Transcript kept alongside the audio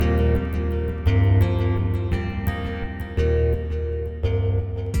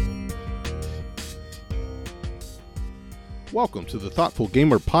Welcome to the Thoughtful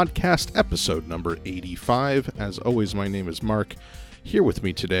Gamer Podcast, episode number 85. As always, my name is Mark. Here with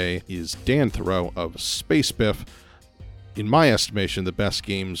me today is Dan Thoreau of Space Biff. In my estimation, the best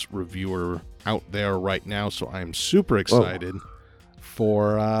games reviewer out there right now, so I'm super excited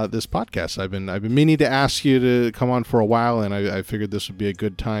for this podcast. I've been meaning to ask you to come on for a while, and I figured this would be a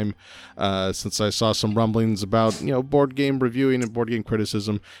good time since I saw some rumblings about board game reviewing and board game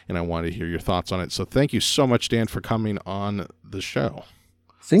criticism, and I wanted to hear your thoughts on it. So thank you so much, Dan, for coming on the show.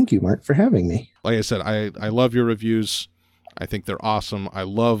 Thank you, Mark, for having me. Like I said, I love your reviews. I think they're awesome. I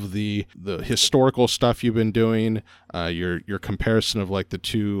love the historical stuff you've been doing. Your comparison of like the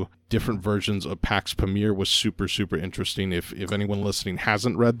two different versions of Pax Pamir was super, super interesting. If anyone listening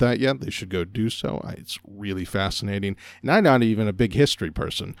hasn't read that yet, they should go do so. It's really fascinating. And I'm not even a big history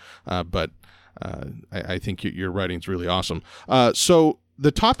person, but I think your writing's really awesome. So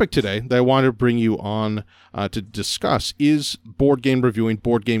the topic today that I want to bring you on to discuss is board game reviewing,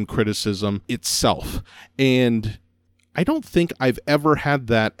 board game criticism itself. And I don't think I've ever had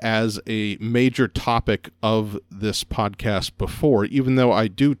that as a major topic of this podcast before, even though I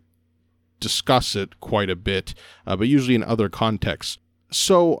do discuss it quite a bit, but usually in other contexts.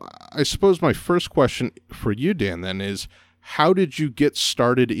 So I suppose my first question for you, Dan, then is, how did you get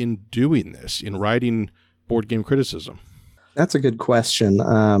started in doing this, in writing board game criticism? That's a good question.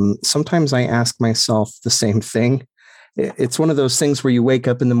 Sometimes I ask myself the same thing. It's one of those things where you wake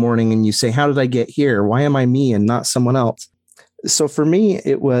up in the morning and you say, how did I get here? Why am I me and not someone else? So for me,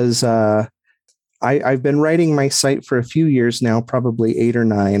 it was, I've been writing my site for a few years now, probably 8 or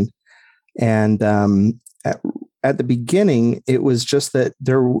 9. And at the beginning, it was just that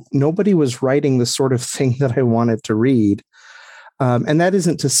nobody was writing the sort of thing that I wanted to read. And that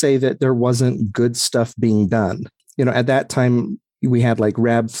isn't to say that there wasn't good stuff being done. At that time, we had like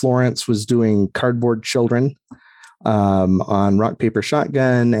Rab Florence was doing Cardboard Children on Rock, Paper,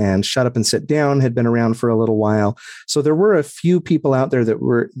 Shotgun, and Shut Up and Sit Down had been around for a little while. So there were a few people out there that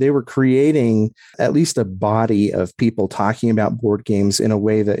were creating at least a body of people talking about board games in a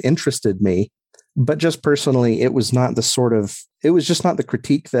way that interested me. But just personally, it was just not the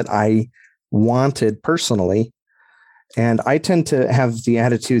critique that I wanted personally. And I tend to have the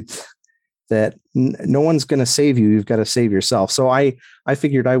attitude that no one's going to save you. You've got to save yourself. So I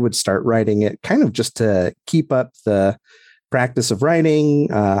figured I would start writing it kind of just to keep up the practice of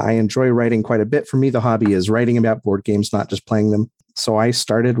writing. I enjoy writing quite a bit. For me, the hobby is writing about board games, not just playing them. So I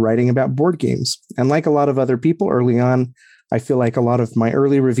started writing about board games. And like a lot of other people early on, I feel like a lot of my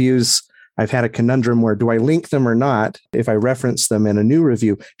early reviews, I've had a conundrum where do I link them or not if I reference them in a new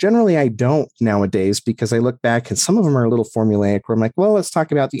review? Generally, I don't nowadays because I look back and some of them are a little formulaic where I'm like, well, let's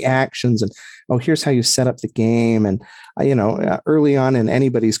talk about the actions and, here's how you set up the game. And, early on in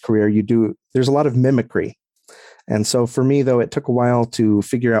anybody's career, there's a lot of mimicry. And so for me, though, it took a while to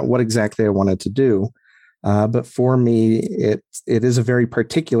figure out what exactly I wanted to do. But for me, it is a very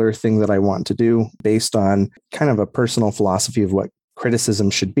particular thing that I want to do based on kind of a personal philosophy of what criticism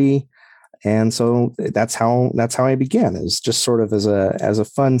should be. And so that's how I began, is just sort of as a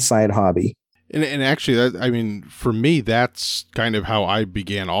fun side hobby. And actually, for me, that's kind of how I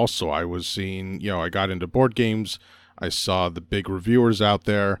began also. I was seeing, I got into board games. I saw the big reviewers out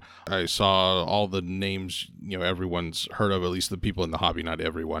there. I saw all the names, everyone's heard of, at least the people in the hobby, not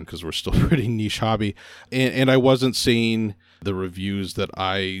everyone, because we're still a pretty niche hobby. And I wasn't seeing the reviews that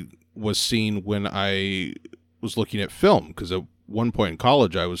I was seeing when I was looking at film, because one point in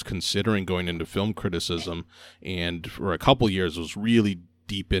college, I was considering going into film criticism, and for a couple years, was really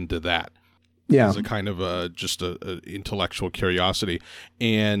deep into that. Yeah, as a kind of just a intellectual curiosity,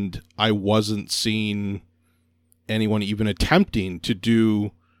 and I wasn't seeing anyone even attempting to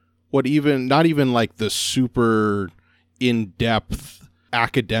do not even like the super in-depth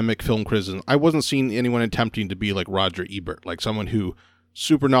academic film criticism. I wasn't seeing anyone attempting to be like Roger Ebert, like someone who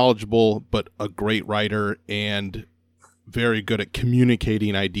super knowledgeable but a great writer and very good at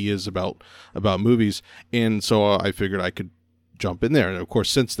communicating ideas about movies. And so I figured I could jump in there. And of course,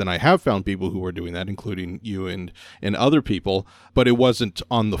 since then I have found people who are doing that, including you and other people, but it wasn't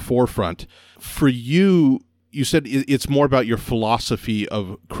on the forefront. For you, you said it's more about your philosophy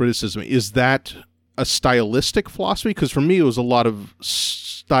of criticism. Is that a stylistic philosophy? Because for me, it was a lot of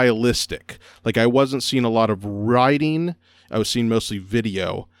stylistic. Like I wasn't seeing a lot of writing. I was seeing mostly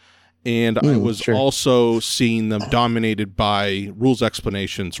video. And I was also seeing them dominated by rules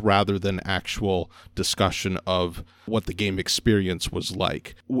explanations rather than actual discussion of what the game experience was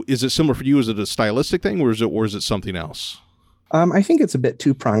like. Is it similar for you? Is it a stylistic thing, or is it something else? I think it's a bit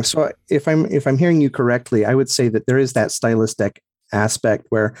two-pronged. So if I'm hearing you correctly, I would say that there is that stylistic aspect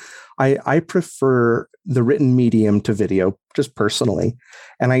where I prefer the written medium to video, just personally.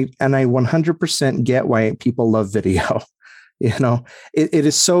 And I 100% get why people love video. It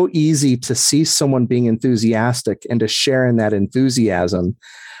is so easy to see someone being enthusiastic and to share in that enthusiasm.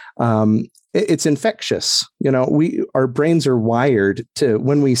 It's infectious. Our brains are wired to,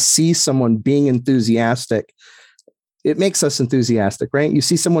 when we see someone being enthusiastic, it makes us enthusiastic, right? You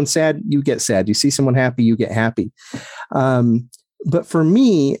see someone sad, you get sad. You see someone happy, you get happy. But for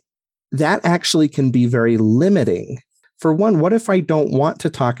me, that actually can be very limiting. For one, what if I don't want to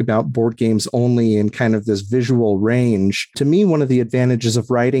talk about board games only in kind of this visual range? To me, one of the advantages of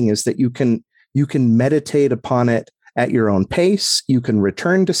writing is that you can meditate upon it at your own pace. You can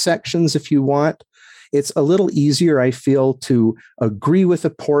return to sections if you want. It's a little easier, I feel, to agree with a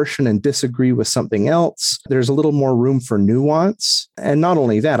portion and disagree with something else. There's a little more room for nuance. And not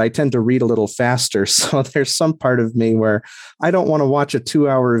only that, I tend to read a little faster. So there's some part of me where I don't want to watch a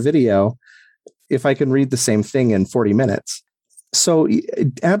 2-hour video if I can read the same thing in 40 minutes. So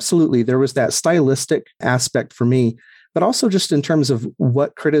absolutely, there was that stylistic aspect for me, but also just in terms of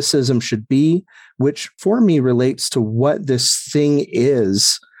what criticism should be, which for me relates to what this thing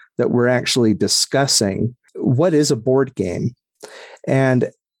is that we're actually discussing. What is a board game? And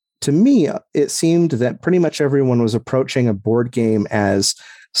to me, it seemed that pretty much everyone was approaching a board game as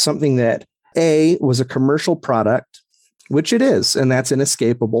something that A, was a commercial product, which it is, and that's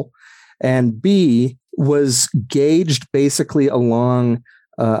inescapable, and B, was gauged basically along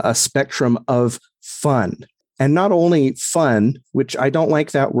a spectrum of fun. And not only fun, which I don't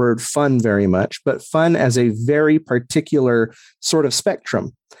like that word fun very much, but fun as a very particular sort of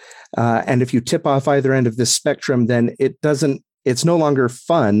spectrum. And if you tip off either end of this spectrum, then it's no longer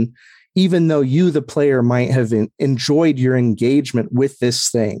fun, even though you, the player, might have enjoyed your engagement with this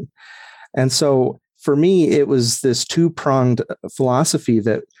thing. And so for me, it was this two-pronged philosophy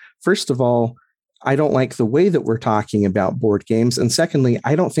that, first of all, I don't like the way that we're talking about board games. And secondly,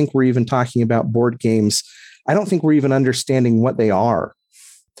 I don't think we're even talking about board games. I don't think we're even understanding what they are.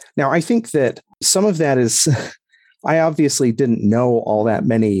 Now, I think that some of that is, I obviously didn't know all that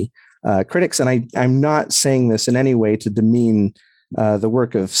many critics, and I'm not saying this in any way to demean the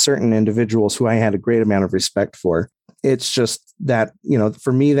work of certain individuals who I had a great amount of respect for. It's just that,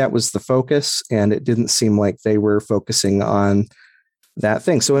 for me, that was the focus, and it didn't seem like they were focusing on that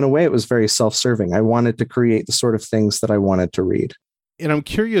thing. So in a way, it was very self-serving. I wanted to create the sort of things that I wanted to read. And I'm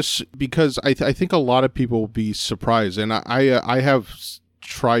curious because I think a lot of people will be surprised, and I have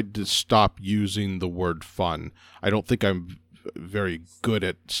tried to stop using the word fun. I don't think I'm very good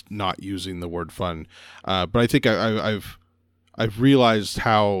at not using the word fun, but I think I've realized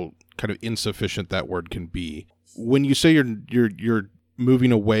how kind of insufficient that word can be. When you say you're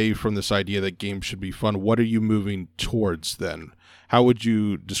moving away from this idea that games should be fun, what are you moving towards then? How would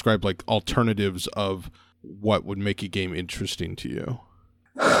you describe like alternatives of what would make a game interesting to you?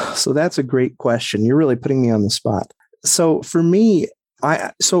 So that's a great question. You're really putting me on the spot. So for me,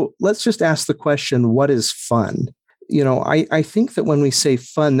 so let's just ask the question, what is fun? I think that when we say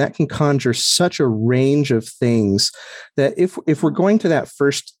fun, that can conjure such a range of things that if we're going to that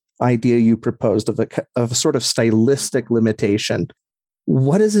first idea you proposed of a sort of stylistic limitation,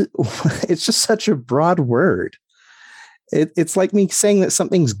 what is it? It's just such a broad word. It's like me saying that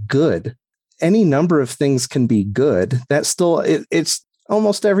something's good. Any number of things can be good. That's still, it's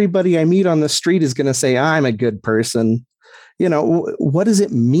almost everybody I meet on the street is going to say, I'm a good person. What does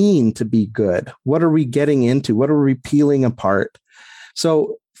it mean to be good? What are we getting into? What are we peeling apart?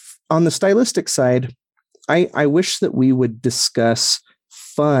 So on the stylistic side, I wish that we would discuss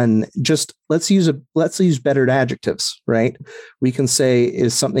fun. Just let's use bettered adjectives, right? We can say,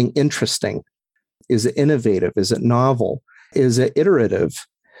 is something interesting? Is it innovative? Is it novel? Is it iterative?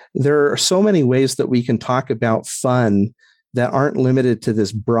 There are so many ways that we can talk about fun that aren't limited to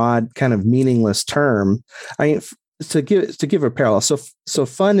this broad kind of meaningless term. I mean, to give a parallel, so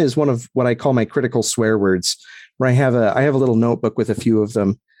fun is one of what I call my critical swear words, where I have a little notebook with a few of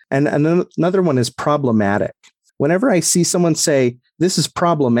them. And another one is problematic. Whenever I see someone say, this is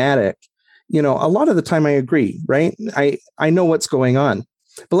problematic, a lot of the time I agree, right? I know what's going on.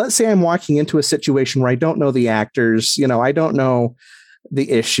 But let's say I'm walking into a situation where I don't know the actors, I don't know the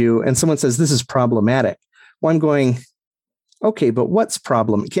issue, and someone says, this is problematic. Well, I'm going, okay, but what's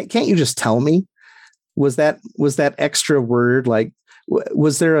problem? Can't you just tell me? Was that extra word, like,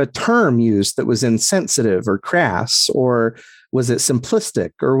 was there a term used that was insensitive or crass, or was it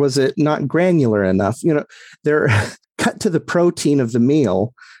simplistic, or was it not granular enough? They're cut to the protein of the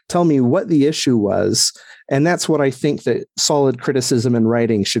meal. Tell me what the issue was. And that's what I think that solid criticism and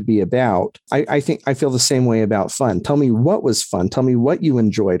writing should be about. I feel the same way about fun. Tell me what was fun. Tell me what you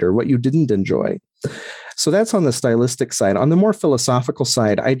enjoyed or what you didn't enjoy. So that's on the stylistic side. On the more philosophical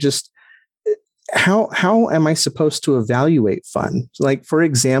side, how am I supposed to evaluate fun? Like, for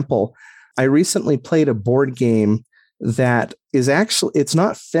example, I recently played a board game that is actually, it's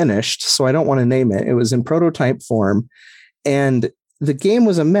not finished, so I don't want to name it. It was in prototype form, and the game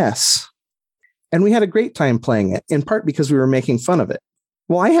was a mess. And we had a great time playing it, in part because we were making fun of it.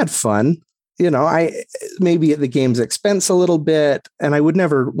 Well, I had fun. I maybe at the game's expense a little bit, and I would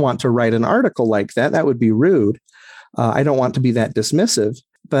never want to write an article like that. That would be rude. I don't want to be that dismissive,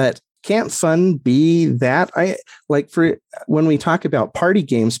 but can't fun be that? For when we talk about party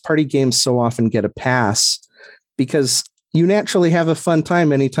games so often get a pass because you naturally have a fun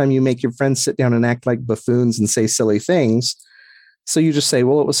time anytime you make your friends sit down and act like buffoons and say silly things. So you just say,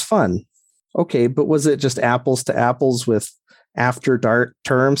 well, it was fun. Okay, but was it just apples to apples with after dark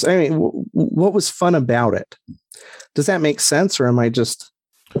terms? I mean, what was fun about it? Does that make sense, or am I just?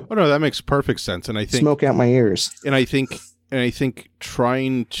 Oh no, that makes perfect sense. And I think smoke out my ears. And I think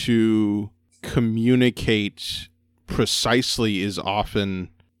trying to communicate precisely is often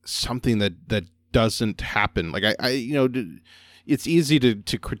something that doesn't happen. Like it's easy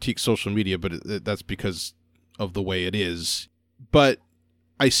to critique social media, but that's because of the way it is. But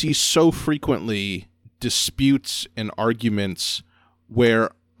I see so frequently disputes and arguments where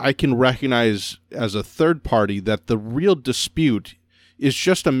I can recognize as a third party that the real dispute is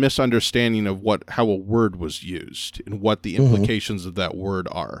just a misunderstanding of how a word was used and what the implications of that word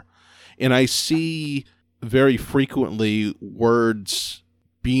are. And I see very frequently words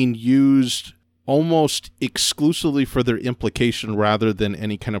being used almost exclusively for their implication rather than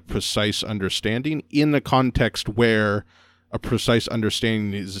any kind of precise understanding in a context where a precise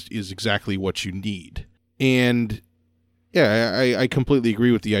understanding is exactly what you need. And yeah, I completely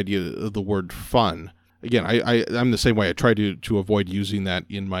agree with the idea of the word fun. Again, I'm the same way. I try to avoid using that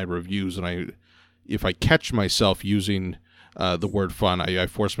in my reviews, and if I catch myself using the word fun, I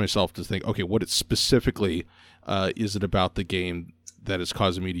force myself to think, okay, what specifically is it about the game that is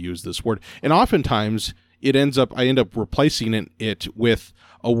causing me to use this word? And oftentimes I end up replacing it with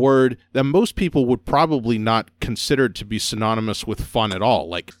a word that most people would probably not consider to be synonymous with fun at all,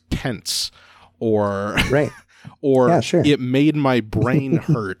 like tense or right. Or yeah, sure. It made my brain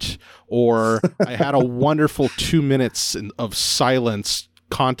hurt, or I had a wonderful 2 minutes of silence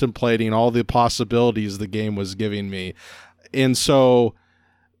contemplating all the possibilities the game was giving me. And so,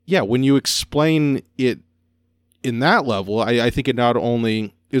 yeah, when you explain it in that level, I think it not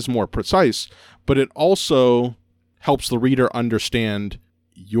only is more precise, but it also helps the reader understand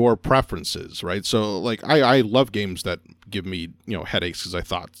your preferences, right? So, like, I love games that give me, headaches because I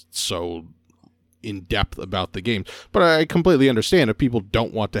thought so in depth about the game, but I completely understand if people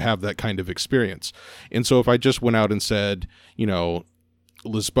don't want to have that kind of experience. And so if I just went out and said,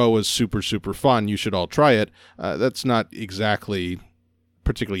 Lisboa is super, super fun, you should all try it, that's not exactly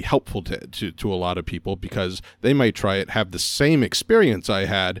particularly helpful to a lot of people, because they might try it, have the same experience I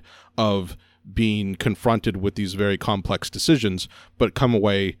had of being confronted with these very complex decisions, but come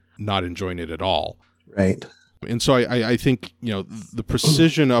away not enjoying it at all. Right. And so I think, the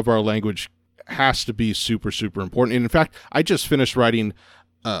precision of our language has to be super, super important. And in fact, I just finished writing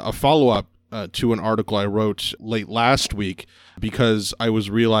a follow-up to an article I wrote late last week, because I was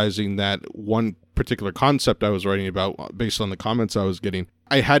realizing that one particular concept I was writing about, based on the comments I was getting,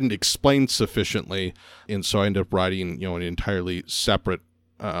 I hadn't explained sufficiently. And so I ended up writing, an entirely separate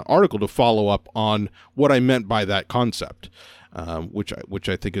article to follow up on what I meant by that concept, which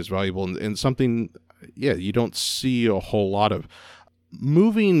I think is valuable and something, you don't see a whole lot of.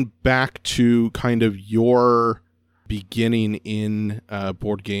 Moving back to kind of your beginning in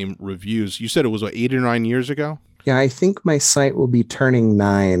board game reviews, you said it was 8 or 9 years ago? Yeah, I think my site will be turning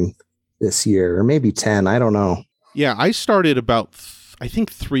 9 this year, or maybe 10. I don't know. Yeah, I started about, I think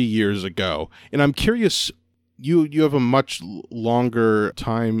 3 years ago. And I'm curious, you have a much longer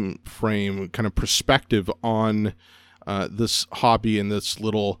time frame kind of perspective on this hobby and this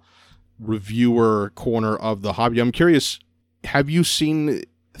little reviewer corner of the hobby. I'm curious, have you seen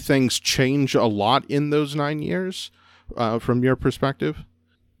things change a lot in those 9 years from your perspective?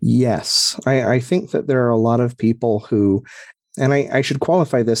 Yes. I think that there are a lot of people who, and I should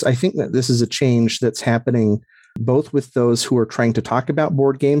qualify this, I think that this is a change that's happening both with those who are trying to talk about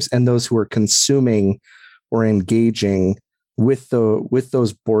board games and those who are consuming or engaging with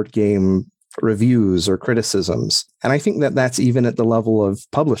those board game reviews or criticisms. And I think that that's even at the level of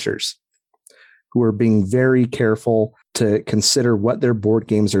publishers. who are being very careful to consider what their board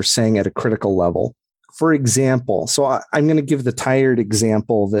games are saying at a critical level. For example, so I'm going to give the tired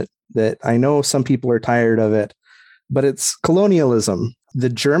example that I know some people are tired of it, but it's colonialism. The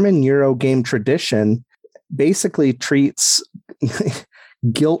German Euro game tradition basically treats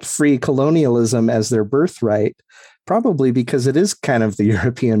guilt-free colonialism as their birthright, probably because it is kind of the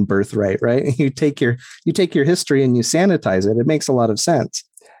European birthright, right? You take your history and you sanitize it. It makes a lot of sense.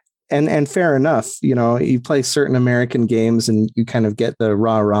 And fair enough, you play certain American games and you kind of get the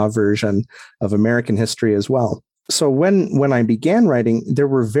raw version of American history as well. So when I began writing, there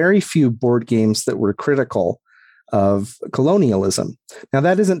were very few board games that were critical of colonialism. Now,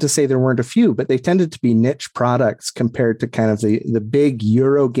 that isn't to say there weren't a few, but they tended to be niche products compared to kind of the big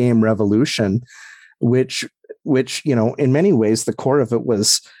Euro game revolution, which in many ways, the core of it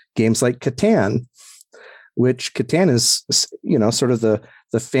was games like Catan, which Catan is, sort of the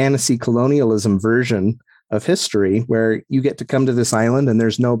fantasy colonialism version of history, where you get to come to this island and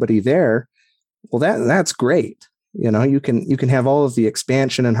there's nobody there. Well, that's great. You can have all of the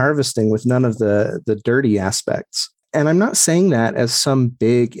expansion and harvesting with none of the dirty aspects. And I'm not saying that as some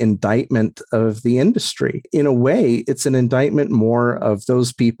big indictment of the industry. In a way, it's an indictment more of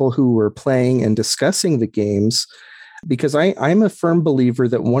those people who were playing and discussing the games, because I'm a firm believer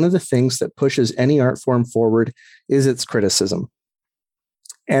that one of the things that pushes any art form forward is its criticism.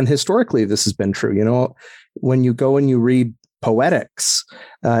 And historically, this has been true. When you go and you read poetics,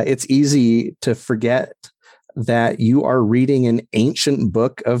 it's easy to forget that you are reading an ancient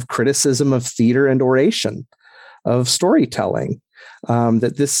book of criticism of theater and oration, of storytelling,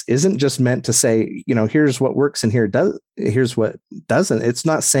 that this isn't just meant to say, here's what works and here's what doesn't. It's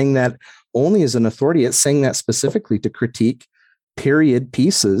not saying that only as an authority. It's saying that specifically to critique period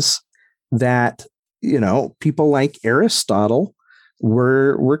pieces that, people like Aristotle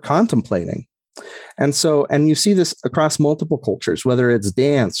were contemplating. And you see this across multiple cultures, whether it's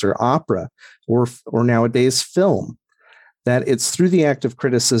dance or opera or nowadays film, that it's through the act of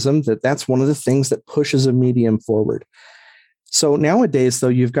criticism that's one of the things that pushes a medium forward. So nowadays, though,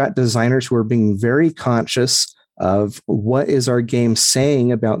 you've got designers who are being very conscious of what is our game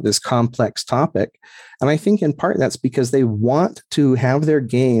saying about this complex topic. And I think in part that's because they want to have their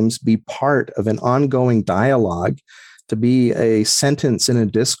games be part of an ongoing dialogue, to be a sentence in a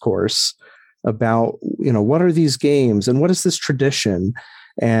discourse about, what are these games and what is this tradition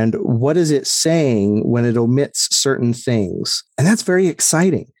and what is it saying when it omits certain things. And that's very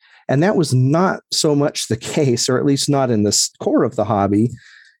exciting. And that was not so much the case, or at least not in the core of the hobby,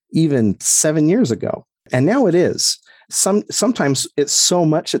 even 7 years ago. And now it is. Sometimes it's so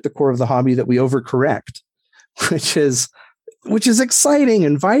much at the core of the hobby that we overcorrect, which is exciting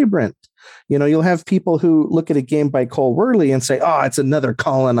and vibrant. You'll have people who look at a game by Cole Wehrle and say, "Oh, it's another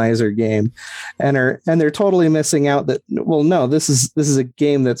colonizer game," and they're totally missing out that, well, no, this is a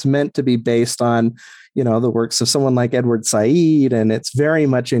game that's meant to be based on, the works of someone like Edward Said, and it's very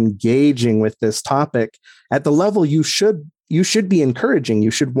much engaging with this topic at the level you should be encouraging.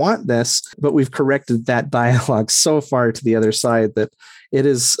 You should want this, but we've corrected that dialogue so far to the other side that it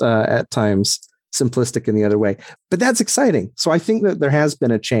is at times simplistic in the other way. But that's exciting. So I think that there has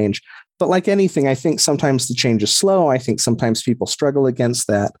been a change. But like anything, I think sometimes the change is slow. I think sometimes people struggle against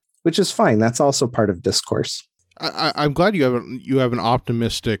that, which is fine. That's also part of discourse. I'm glad you have an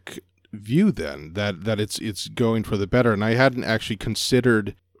optimistic view then, that it's going for the better. And I hadn't actually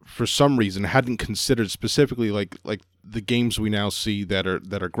considered, for some reason, specifically like the games we now see that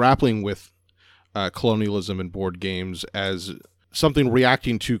are grappling with colonialism in board games as something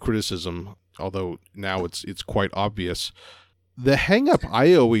reacting to criticism. Although now it's quite obvious. The hang up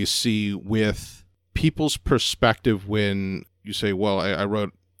I always see with people's perspective when you say, well, I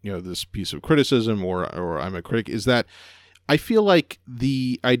wrote, this piece of criticism or I'm a critic, is that I feel like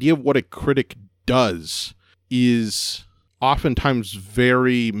the idea of what a critic does is oftentimes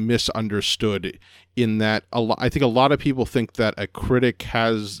very misunderstood, in that I think a lot of people think that a critic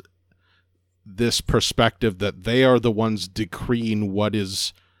has this perspective that they are the ones decreeing what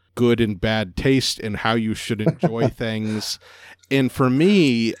is good and bad taste and how you should enjoy things. And for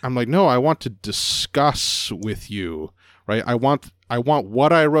me, I'm like, no, I want to discuss with you, right? I want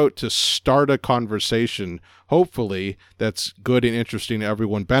what I wrote to start a conversation, hopefully that's good and interesting.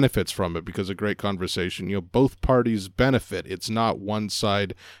 Everyone benefits from it, because a great conversation, both parties benefit. It's not one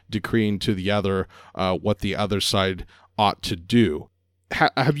side decreeing to the other what the other side ought to do.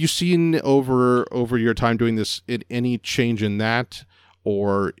 Have you seen over your time doing this any change in that,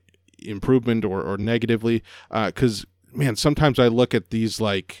 or improvement or negatively? Because man, sometimes I look at these,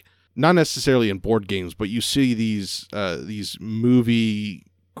 like, not necessarily in board games, but you see these movie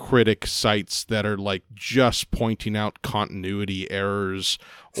critic sites that are like just pointing out continuity errors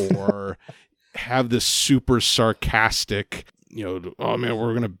or have this super sarcastic, oh man,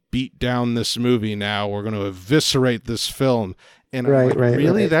 we're going to beat down this movie now. We're going to eviscerate this film. And I'm like,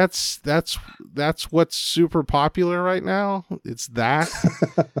 really? Right. That's what's super popular right now? It's that?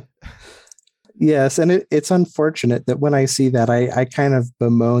 Yes, and it's unfortunate that when I see that, I kind of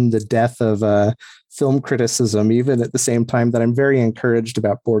bemoan the death of film criticism, even at the same time that I'm very encouraged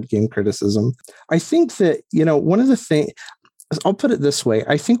about board game criticism. I think that, one of the things, I'll put it this way,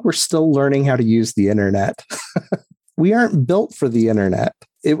 I think we're still learning how to use the internet. We aren't built for the internet.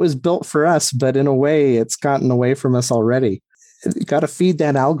 It was built for us, but in a way, it's gotten away from us already. You got to feed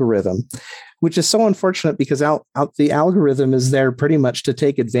that algorithm, which is so unfortunate because the algorithm is there pretty much to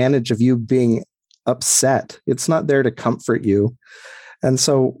take advantage of you being upset. It's not there to comfort you. And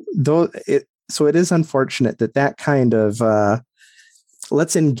so it is unfortunate that kind of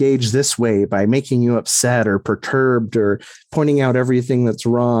let's engage this way by making you upset or perturbed or pointing out everything that's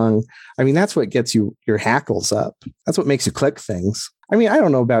wrong. I mean, that's what gets your hackles up. That's what makes you click things. I mean, I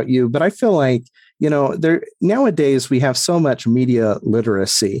don't know about you, but I feel like, nowadays we have so much media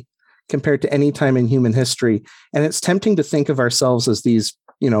literacy compared to any time in human history. And it's tempting to think of ourselves as these,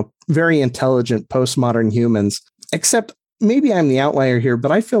 very intelligent postmodern humans, except maybe I'm the outlier here,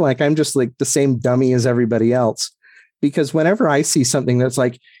 but I feel like I'm just like the same dummy as everybody else. Because whenever I see something that's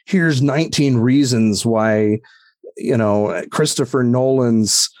like, here's 19 reasons why, Christopher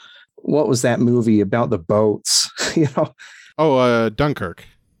Nolan's, what was that movie about the boats? Dunkirk.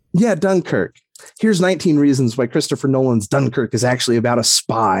 Yeah, Dunkirk. Here's 19 reasons why Christopher Nolan's Dunkirk is actually about a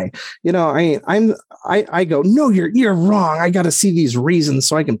spy. I go, no, you're wrong. I got to see these reasons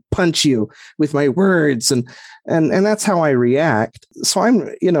so I can punch you with my words. And that's how I react. So I'm,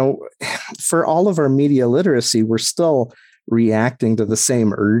 for all of our media literacy, we're still reacting to the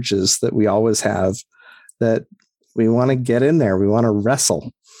same urges that we always have, that we want to get in there. We want to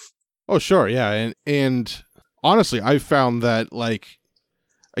wrestle. Oh, sure. Yeah. And honestly, I've found that, like,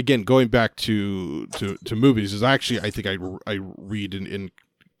 again, going back to movies is actually, I think I read and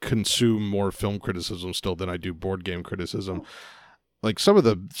consume more film criticism still than I do board game criticism. Like some of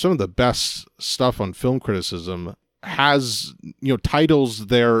the best stuff on film criticism has, titles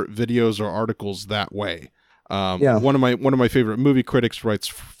their videos or articles that way. One of my favorite movie critics writes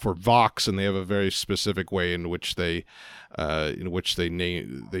for Vox, and they have a very specific way in which they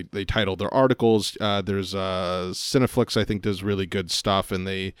title their articles. There's Cineflix, I think, does really good stuff, and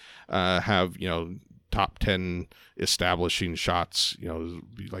they have top 10 establishing shots,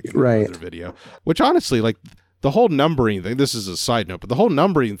 like in another video. Which honestly, like the whole numbering thing. This is a side note, but the whole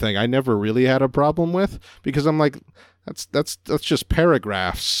numbering thing, I never really had a problem with, because I'm like, that's just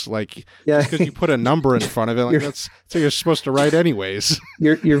paragraphs. Like, because you put a number in front of it, like that's so you're supposed to write anyways.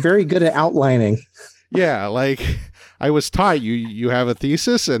 You're very good at outlining. Yeah, like I was taught you have a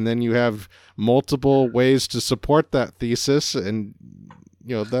thesis, and then you have multiple ways to support that thesis, and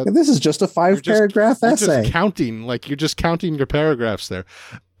that this is just a 5-paragraph essay. You're just counting your paragraphs there.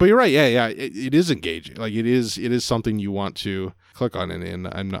 But you're right. Yeah. It is engaging. Like it is something you want to click on, and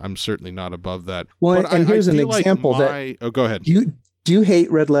I'm certainly not above that. Well, and here's an example go ahead. Do you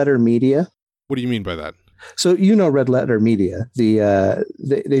hate Red Letter Media? What do you mean by that? So Red Letter Media,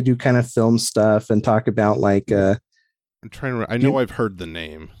 they do kind of film stuff and talk about like. I'm trying to. I know I've heard the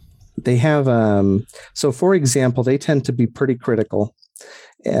name. They have so for example, they tend to be pretty critical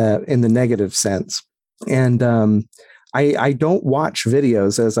in the negative sense, and I don't watch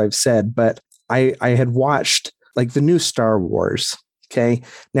videos, as I've said, but I had watched like the new Star Wars. Okay,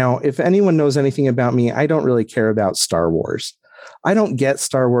 now if anyone knows anything about me, I don't really care about Star Wars. I don't get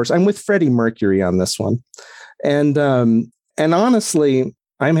Star Wars. I'm with Freddie Mercury on this one. And honestly,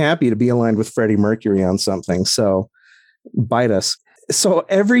 I'm happy to be aligned with Freddie Mercury on something. So bite us. So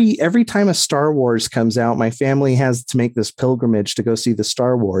every time a Star Wars comes out, my family has to make this pilgrimage to go see the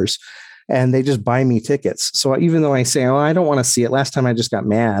Star Wars, and they just buy me tickets. So even though I say, oh, I don't want to see it, last time I just got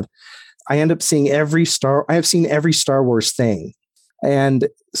mad, I end up seeing I have seen every Star Wars thing. And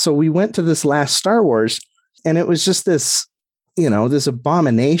so we went to this last Star Wars, and it was just this, this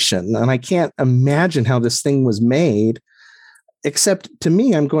abomination. And I can't imagine how this thing was made, except to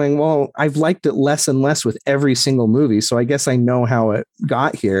me, I'm going, well, I've liked it less and less with every single movie. So I guess I know how it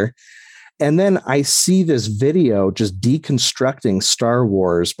got here. And then I see this video just deconstructing Star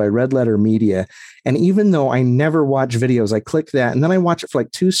Wars by Red Letter Media. And even though I never watch videos, I click that, and then I watch it for like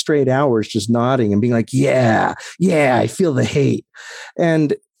 2 straight hours, just nodding and being like, yeah, I feel the hate.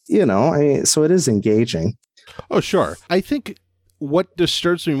 And, so it is engaging. Oh, sure. I think what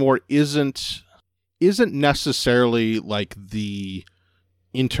disturbs me more isn't necessarily like the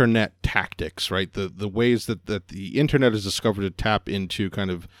internet tactics, right? The ways that the internet has discovered to tap into kind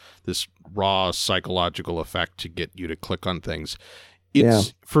of this raw psychological effect to get you to click on things.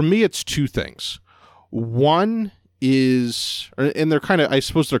 For me, it's two things. One is, and I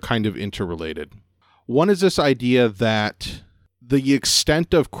suppose they're kind of interrelated. One is this idea that the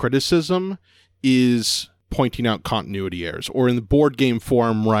extent of criticism is pointing out continuity errors, or in the board game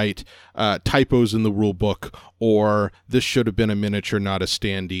form, right, typos in the rule book, or this should have been a miniature, not a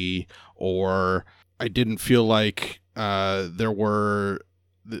standee, or I didn't feel like there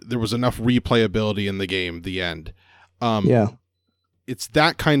was enough replayability in the game, the end. It's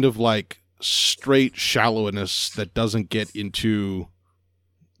that kind of like straight shallowness that doesn't get into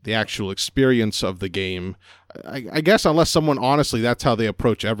the actual experience of the game. I guess unless someone, honestly, that's how they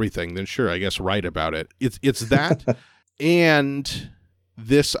approach everything, then sure, I guess write about it. It's that and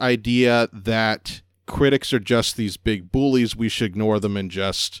this idea that critics are just these big bullies, we should ignore them and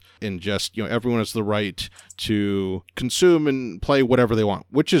just everyone has the right to consume and play whatever they want,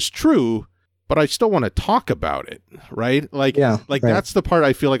 which is true, but I still want to talk about it, right? Right. That's the part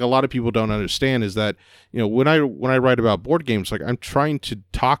I feel like a lot of people don't understand, is that, when I write about board games, like, I'm trying to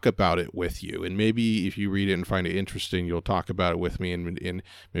talk about it with you, and maybe if you read it and find it interesting, you'll talk about it with me, and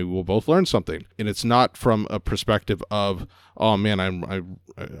maybe we'll both learn something. And it's not from a perspective of, oh man,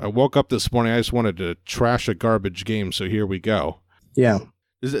 I woke up this morning, I just wanted to trash a garbage game, so here we go. Yeah.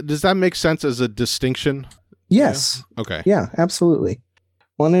 Does that make sense as a distinction? Yes. Yeah? Okay. Yeah, absolutely.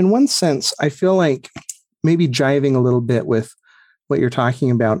 Well, in one sense, I feel like maybe jiving a little bit with what you're talking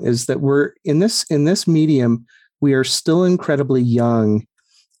about is that we're in this medium, we are still incredibly young,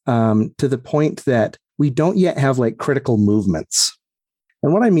 to the point that we don't yet have like critical movements.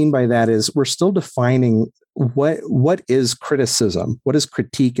 And what I mean by that is we're still defining what is criticism, what is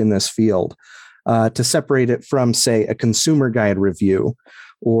critique in this field, to separate it from, say, a consumer guide review,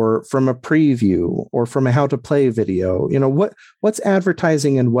 or from a preview, or from a how to play video. What's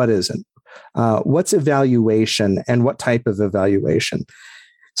advertising and what isn't? What's evaluation and what type of evaluation?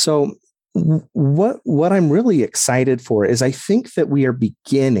 So what I'm really excited for is, I think that we are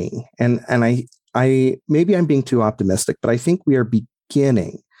beginning, and I maybe I'm being too optimistic, but I think we are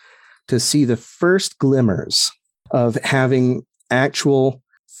beginning to see the first glimmers of having actual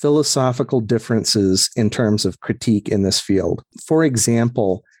philosophical differences in terms of critique in this field. For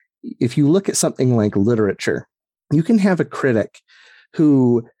example, if you look at something like literature, you can have a critic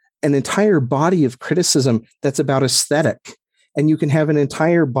who an entire body of criticism that's about aesthetic, and you can have an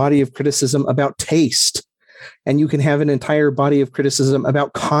entire body of criticism about taste, and you can have an entire body of criticism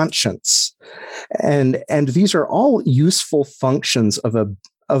about conscience. And these are all useful functions of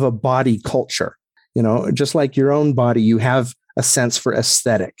a body culture. Just like your own body, you have a sense for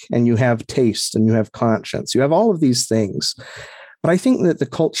aesthetic, and you have taste, and you have conscience. You have all of these things. But I think that the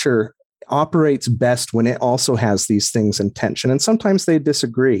culture operates best when it also has these things in tension. And sometimes they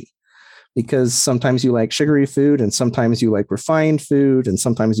disagree, because sometimes you like sugary food, and sometimes you like refined food, and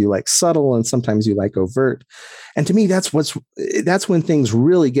sometimes you like subtle, and sometimes you like overt. And to me, that's when things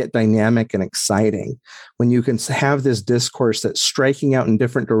really get dynamic and exciting, when you can have this discourse that's striking out in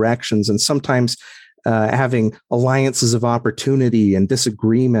different directions, and sometimes having alliances of opportunity and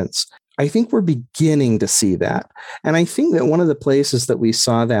disagreements. I think we're beginning to see that. And I think that one of the places that we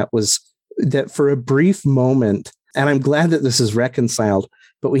saw that was that for a brief moment, and I'm glad that this is reconciled,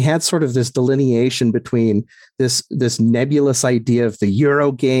 but we had sort of this delineation between this nebulous idea of the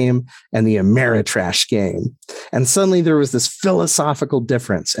Euro game and the Ameritrash game. And suddenly there was this philosophical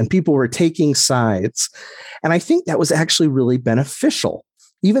difference, and people were taking sides. And I think that was actually really beneficial.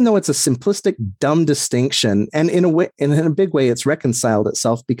 Even though it's a simplistic, dumb distinction, and in a big way, it's reconciled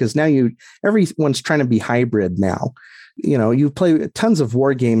itself, because now everyone's trying to be hybrid now. You play tons of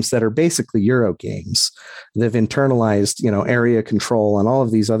war games that are basically Euro games. They've internalized, area control and all of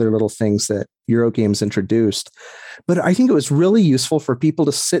these other little things that Euro games introduced. But I think it was really useful for people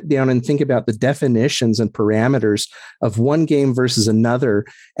to sit down and think about the definitions and parameters of one game versus another,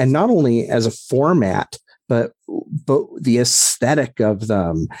 and not only as a format, but the aesthetic of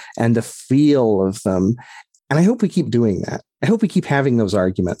them and the feel of them. And I hope we keep doing that. I hope we keep having those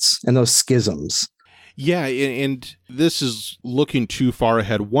arguments and those schisms. Yeah, and this is looking too far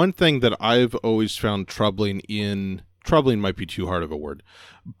ahead. One thing that I've always found troubling might be too hard of a word,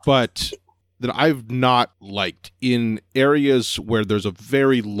 but that I've not liked in areas where there's a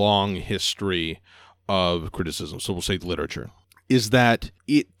very long history of criticism, so we'll say literature, is that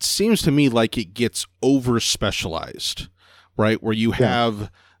it seems to me like it gets over-specialized, right? Where you have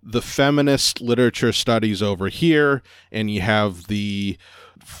the feminist literature studies over here, and you have the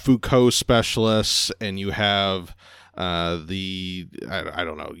Foucault specialists, and you have I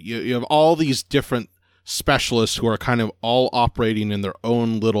don't know. You have all these different specialists who are kind of all operating in their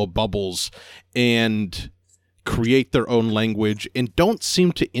own little bubbles and create their own language and don't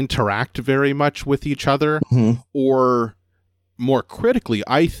seem to interact very much with each other. Mm-hmm. Or more critically,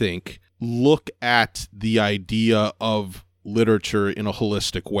 I think, look at the idea of literature in a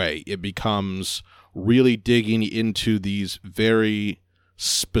holistic way. It becomes really digging into these very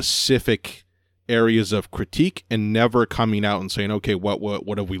specific areas of critique and never coming out and saying, okay,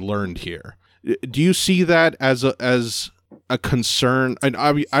 what have we learned here? Do you see that as a concern? And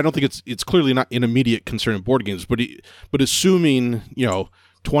I don't think it's clearly not an immediate concern in board games, but assuming,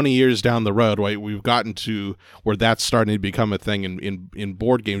 20 years down the road, right, we've gotten to where that's starting to become a thing in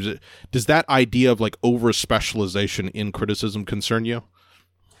board games. Does that idea of like over specialization in criticism concern you?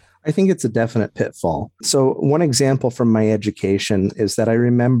 I think it's a definite pitfall. So one example from my education is that I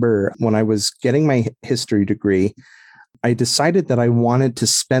remember when I was getting my history degree, I decided that I wanted to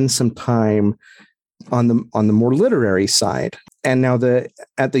spend some time on the more literary side. And now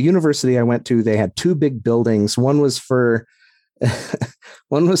at the university I went to, they had two big buildings. One was for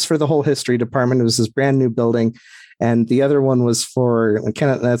the whole history department. It was this brand new building. And the other one was for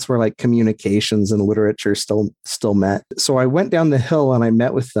that's where like communications and literature still met. So I went down the hill and I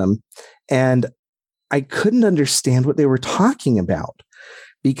met with them, and I couldn't understand what they were talking about,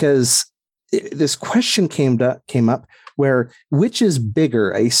 because this question came up where, which is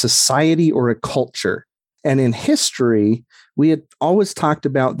bigger, a society or a culture? And in history, we had always talked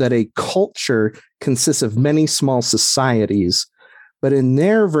about that a culture consists of many small societies. But in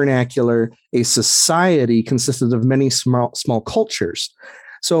their vernacular, a society consisted of many small cultures.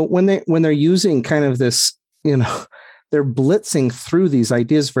 So when they're using kind of this, they're blitzing through these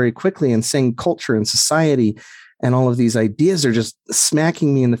ideas very quickly and saying culture and society, and all of these ideas are just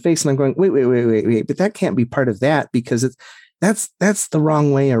smacking me in the face. And I'm going, wait, but that can't be part of that, because that's the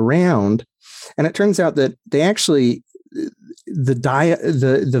wrong way around. And it turns out that they actually,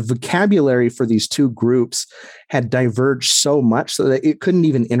 the vocabulary for these two groups had diverged so much so that it couldn't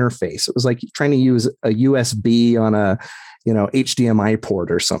even interface. It was like trying to use a USB on a HDMI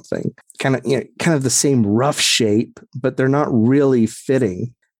port or something. Kind of the same rough shape, but they're not really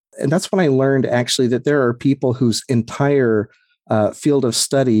fitting. And that's when I learned actually that there are people whose entire field of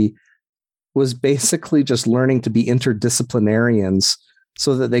study was basically just learning to be interdisciplinarians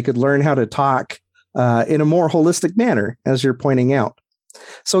so that they could learn how to talk in a more holistic manner, as you're pointing out.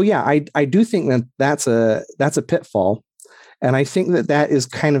 So yeah, I do think that that's a pitfall. And I think that is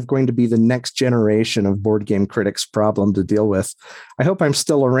kind of going to be the next generation of board game critics problem to deal with. I hope I'm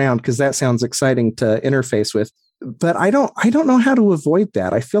still around, because that sounds exciting to interface with. But I don't know how to avoid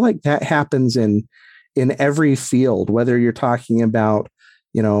that. I feel like that happens in every field, whether you're talking about,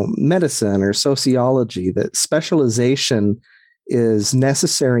 medicine or sociology, that specialization is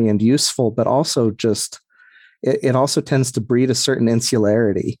necessary and useful, but also just it also tends to breed a certain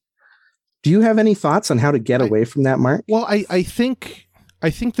insularity. Do you have any thoughts on how to get away from that, Mark? Well, I think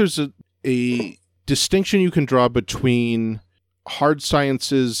there's a distinction you can draw between hard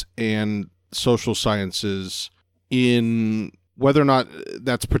sciences and social sciences in whether or not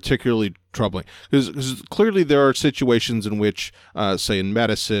that's particularly troubling. Because clearly there are situations in which, say in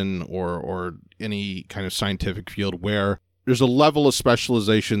medicine or any kind of scientific field, where there's a level of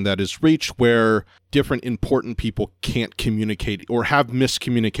specialization that is reached where different important people can't communicate or have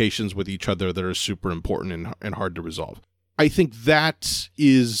miscommunications with each other that are super important and hard to resolve. I think that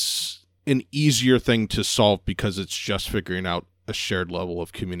is an easier thing to solve because it's just figuring out a shared level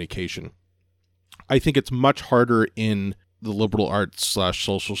of communication. I think it's much harder in the liberal arts /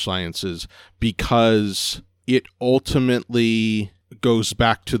 social sciences because it ultimately goes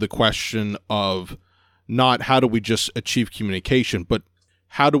back to the question of not how do we just achieve communication, but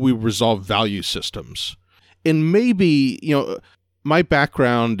how do we resolve value systems? And maybe, my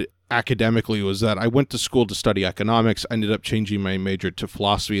background academically was that I went to school to study economics. I ended up changing my major to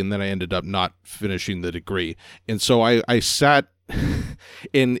philosophy, and then I ended up not finishing the degree. And so I sat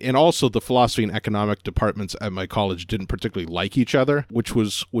and also the philosophy and economic departments at my college didn't particularly like each other, which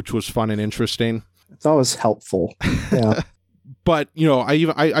was fun and interesting. It's always helpful. Yeah. But,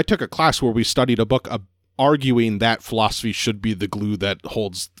 I took a class where we studied a book arguing that philosophy should be the glue that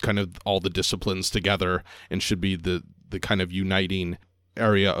holds kind of all the disciplines together and should be the kind of uniting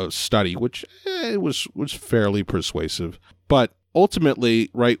area of study, which was fairly persuasive. But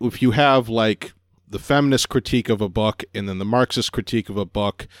ultimately, right, if you have like the feminist critique of a book and then the Marxist critique of a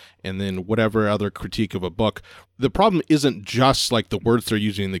book and then whatever other critique of a book, the problem isn't just like the words they're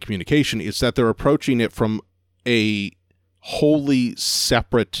using in the communication, it's that they're approaching it from a wholly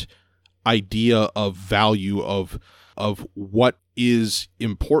separate idea of value of of what is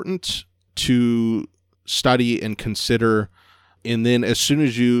important to study and consider. And then as soon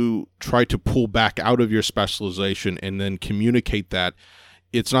as you try to pull back out of your specialization and then communicate that,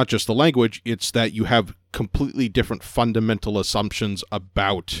 it's not just the language, it's that you have completely different fundamental assumptions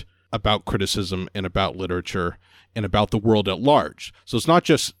about criticism and about literature and about the world at large. So it's not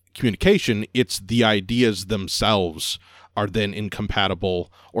just communication, it's the ideas themselves are then incompatible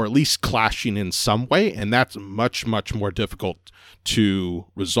or at least clashing in some way, and that's much, much more difficult to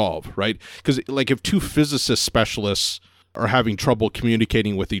resolve, right? Because like if two physicist specialists are having trouble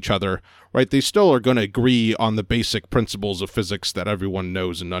communicating with each other, right, they still are going to agree on the basic principles of physics that everyone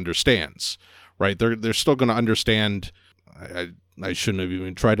knows and understands, right? They're still going to understand. I shouldn't have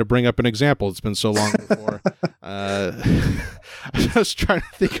even tried to bring up an example. It's been so long before. I was trying to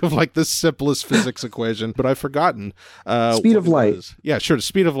think of like the simplest physics equation, but I've forgotten. Speed of light. Yeah, sure. The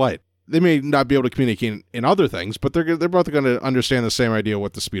speed of light. They may not be able to communicate in other things, but they're both going to understand the same idea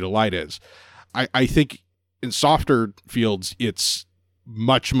what the speed of light is. I think in softer fields, it's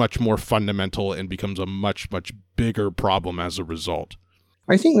much, much more fundamental and becomes a much, much bigger problem as a result.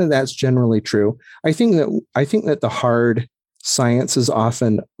 I think that that's generally true. I think that the hard sciences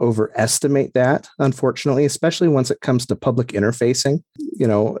often overestimate that, unfortunately, especially once it comes to public interfacing. You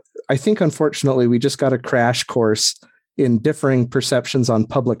know, I think, unfortunately, we just got a crash course in differing perceptions on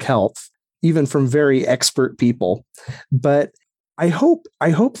public health, even from very expert people. But I hope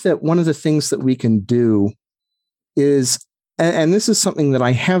that one of the things that we can do is, and this is something that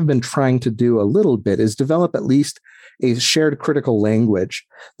I have been trying to do a little bit, is develop at least a shared critical language.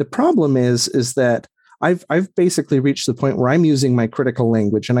 The problem is that I've basically reached the point where I'm using my critical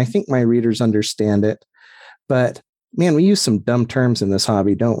language, and I think my readers understand it. But man, we use some dumb terms in this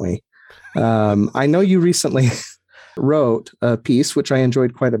hobby, don't we? I know you recently wrote a piece, which I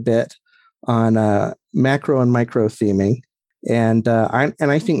enjoyed quite a bit, on macro and micro theming. And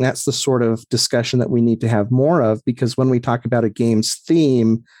I think that's the sort of discussion that we need to have more of, because when we talk about a game's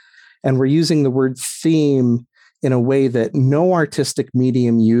theme, and we're using the word theme in a way that no artistic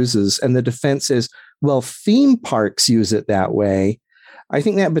medium uses, and the defense is, well, theme parks use it that way, I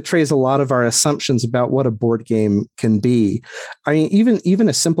think that betrays a lot of our assumptions about what a board game can be. I mean, even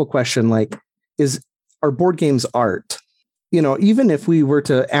a simple question like, are board games art? You know, even if we were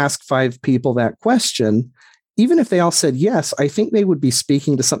to ask 5 people that question, even if they all said yes, I think they would be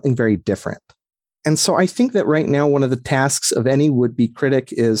speaking to something very different. And so I think that right now, one of the tasks of any would-be critic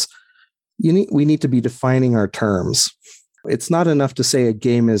is we need to be defining our terms. It's not enough to say a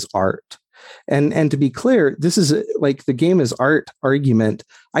game is art. And to be clear, this is like the game is art argument.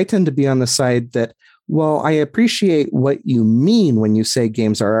 I tend to be on the side that, well, I appreciate what you mean when you say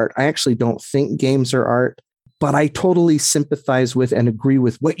games are art. I actually don't think games are art, but I totally sympathize with and agree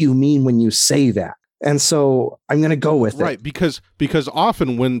with what you mean when you say that. And so I'm going to go with it. Right, because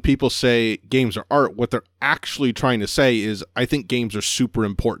often when people say games are art, what they're actually trying to say is, I think games are super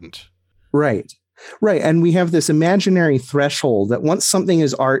important. Right. And we have this imaginary threshold that once something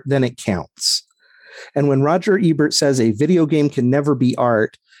is art, then it counts. And when Roger Ebert says a video game can never be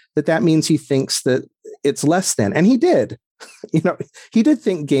art, that means he thinks that it's less than. And he did. You know, he did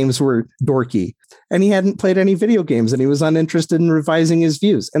think games were dorky, and he hadn't played any video games, and he was uninterested in revising his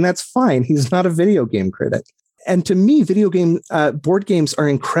views. And that's fine. He's not a video game critic. And to me, board games are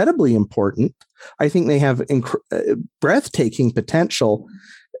incredibly important. I think they have breathtaking potential.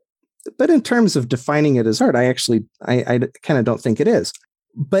 But in terms of defining it as art, I kind of don't think it is.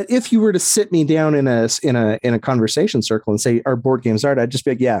 But if you were to sit me down in a conversation circle and say, "Are board games art?" I'd just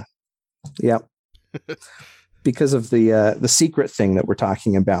be like, yeah. Because of the secret thing that we're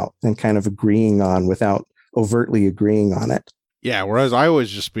talking about and kind of agreeing on without overtly agreeing on it. Yeah, whereas I always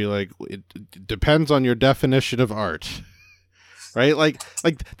just be like, it depends on your definition of art, right? Like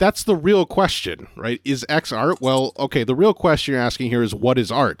that's the real question, right? Is X art? Well, okay, the real question you're asking here is, what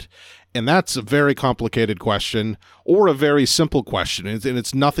is art? And that's a very complicated question or a very simple question, and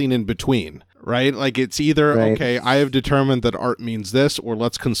it's nothing in between, right? Like it's either, right, okay, I have determined that art means this, or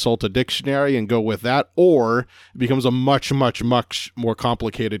let's consult a dictionary and go with that, or it becomes a much, much, much more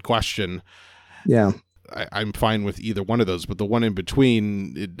complicated question. Yeah. I'm fine with either one of those, but the one in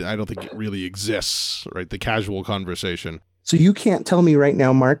between, I don't think it really exists, right? The casual conversation. So you can't tell me right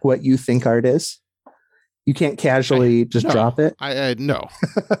now, Mark, what you think art is? You can't casually drop it? No,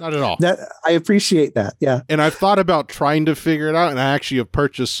 not at all. I appreciate that. Yeah. And I've thought about trying to figure it out, and I actually have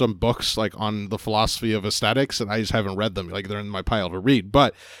purchased some books like on the philosophy of aesthetics, and I just haven't read them. Like they're in my pile to read.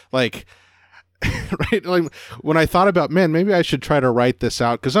 But like, right, like when I thought about, man, maybe I should try to write this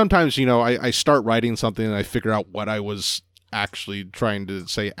out, because sometimes, you know, I start writing something and I figure out what I was actually trying to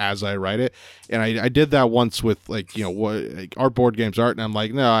say as I write it. And I did that once with like, like our board games art, and I'm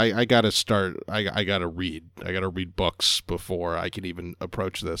like, no, I gotta start. I gotta read books before I can even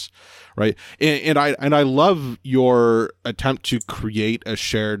approach this, right? And I love your attempt to create a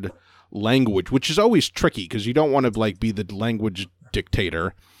shared language, which is always tricky because you don't want to like be the language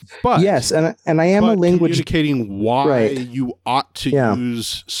dictator. But yes, and I am a language communicating why right. you ought to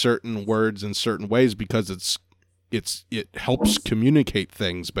use certain words in certain ways because it helps communicate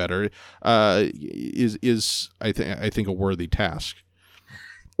things better. Is I think a worthy task.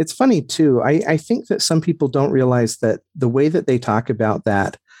 It's funny too. I think that some people don't realize that the way that they talk about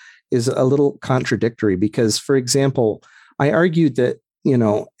that is a little contradictory because, for example, I argued that,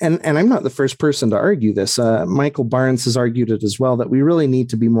 and I'm not the first person to argue this. Michael Barnes has argued it as well, that we really need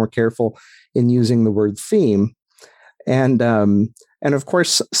to be more careful in using the word theme. And of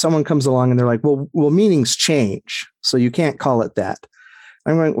course, someone comes along and they're like, well, meanings change, so you can't call it that.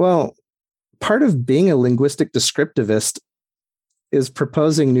 I'm like, well, part of being a linguistic descriptivist is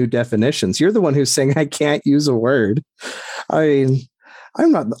proposing new definitions. You're the one who's saying I can't use a word. I mean,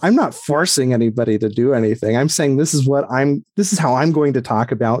 I'm not forcing anybody to do anything. I'm saying this is how I'm going to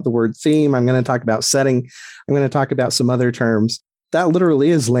talk about the word theme. I'm going to talk about setting. I'm going to talk about some other terms. That literally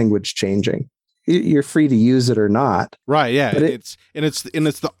is language changing. You're free to use it or not. Right. Yeah. It's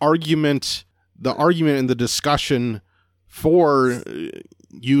the argument and the discussion for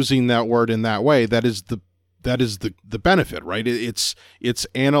using that word in that way. That is the benefit, right? It's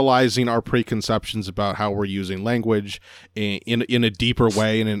analyzing our preconceptions about how we're using language in a deeper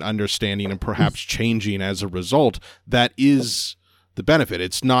way and an understanding and perhaps changing as a result. That is the benefit.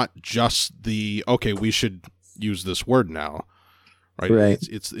 It's not just okay, we should use this word now, right?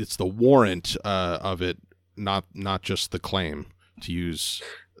 It's the warrant of it, not just the claim, to use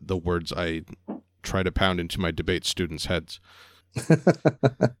the words I try to pound into my debate students' heads.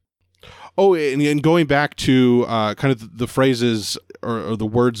 Oh, and going back to kind of the phrases or the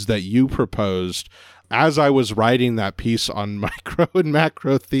words that you proposed, as I was writing that piece on micro and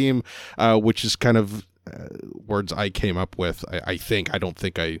macro theme, which is kind of words I came up with, I don't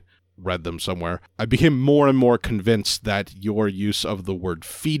think I read them somewhere, I became more and more convinced that your use of the word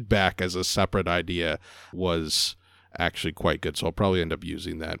feedback as a separate idea was actually quite good. So I'll probably end up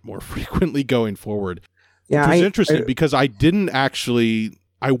using that more frequently going forward. Yeah, which was interesting because I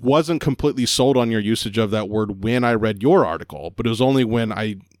wasn't completely sold on your usage of that word when I read your article, but it was only when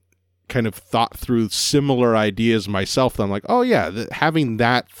I kind of thought through similar ideas myself that I'm like, oh yeah, having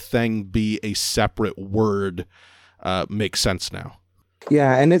that thing be a separate word makes sense now.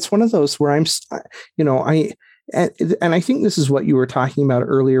 Yeah, and it's one of those where and I think this is what you were talking about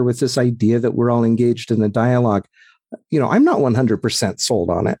earlier with this idea that we're all engaged in the dialogue. I'm not 100% sold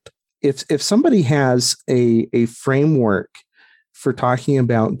on it. If somebody has a framework for talking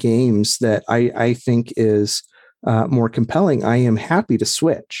about games that I think is more compelling, I am happy to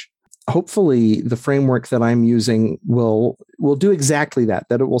switch. Hopefully the framework that I'm using will do exactly that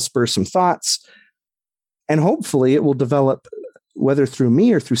it will spur some thoughts, and hopefully it will develop, whether through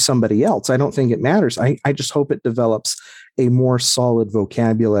me or through somebody else. I don't think it matters. I just hope it develops a more solid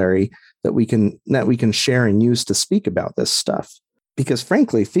vocabulary that we can share and use to speak about this stuff. Because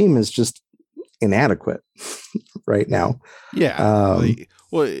frankly, theme is just inadequate right now. Yeah.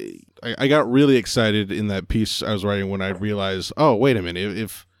 I got really excited in that piece I was writing when I realized, oh, wait a minute.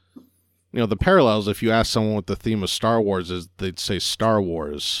 If the parallels, if you ask someone what the theme of Star Wars is, they'd say Star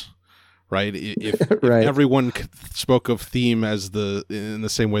Wars, right? If everyone spoke of theme as in the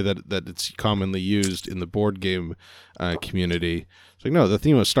same way that it's commonly used in the board game community, it's like, no, the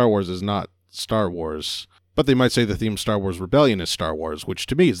theme of Star Wars is not Star Wars. But they might say the theme of Star Wars Rebellion is Star Wars, which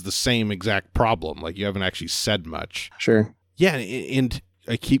to me is the same exact problem. Like, you haven't actually said much. Sure. Yeah, and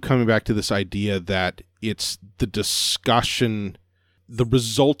I keep coming back to this idea that it's the discussion, the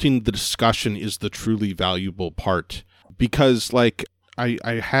discussion is the truly valuable part. Because, like, I'm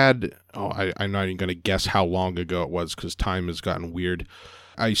not even going to guess how long ago it was because time has gotten weird.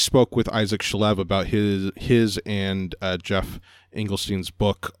 I spoke with Isaac Shalev about his and Jeff Engelstein's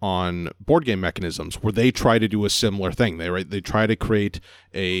book on board game mechanisms, where they try to do a similar thing. They try to create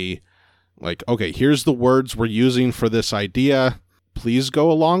okay, here's the words we're using for this idea. Please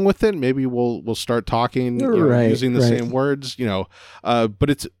go along with it. Maybe we'll start talking using the same words.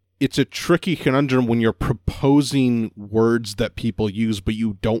 But it's a tricky conundrum when you're proposing words that people use, but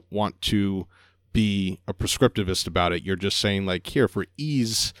you don't want to be a prescriptivist about it. You're just saying, like, here, for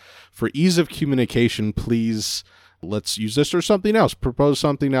ease of communication, please, let's use this or something else. Propose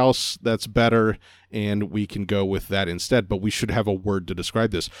something else that's better, and we can go with that instead. But we should have a word to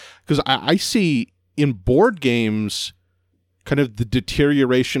describe this. Because I see in board games, kind of the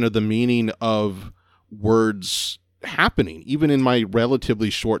deterioration of the meaning of words happening, even in my relatively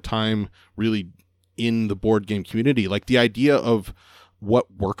short time really in the board game community. Like the idea of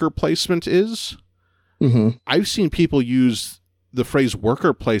what worker placement is. Mm-hmm. I've seen people use the phrase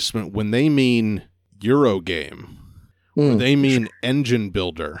worker placement when they mean Eurogame, or they mean engine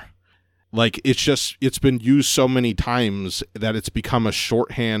builder. Like it's been used so many times that it's become a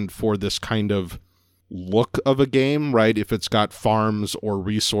shorthand for this kind of look of a game, right? If it's got farms or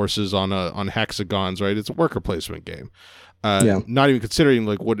resources on hexagons, right? It's a worker placement game. Not even considering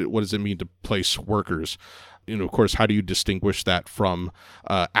like what does it mean to place workers? Of course, how do you distinguish that from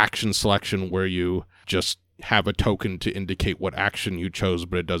action selection, where you just have a token to indicate what action you chose,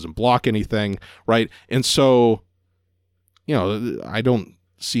 but it doesn't block anything, right? And so, I don't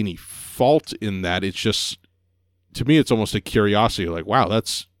see any fault in that. It's just, to me, it's almost a curiosity. Like, wow,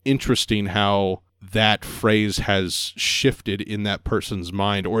 that's interesting how that phrase has shifted in that person's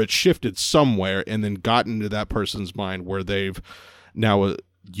mind, or it's shifted somewhere and then gotten to that person's mind where they've now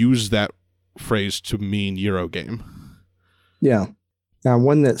used that phrase to mean Eurogame. Yeah. Now,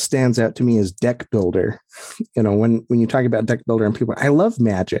 one that stands out to me is deck builder. When you talk about deck builder and people, I love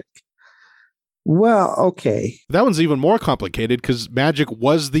Magic. Well, okay. That one's even more complicated because Magic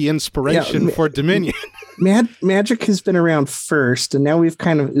was the inspiration for Dominion. Magic has been around first, and now we've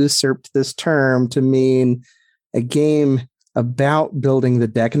kind of usurped this term to mean a game about building the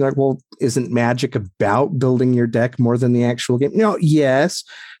deck. And they're like, well, isn't Magic about building your deck more than the actual game? No, yes,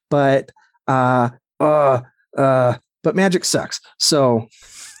 but Magic sucks. So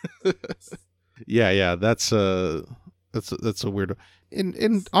yeah, that's a weird.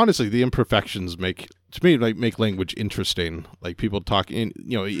 And honestly, the imperfections make language interesting. Like people talk in,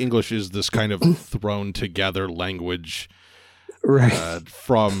 English is this kind of thrown together language, right?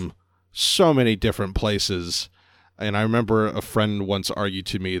 From so many different places. And I remember a friend once argued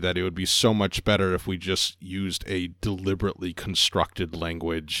to me that it would be so much better if we just used a deliberately constructed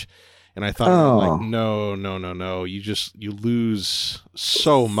language. And I thought, like, no. You lose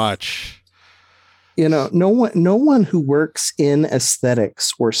so much. No one who works in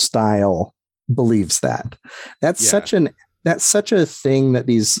aesthetics or style believes that. That's such a thing that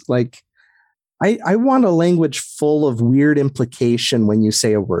these, like, I want a language full of weird implication when you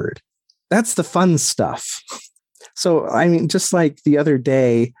say a word. That's the fun stuff. So, I mean, just like the other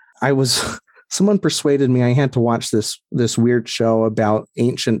day, someone persuaded me I had to watch this weird show about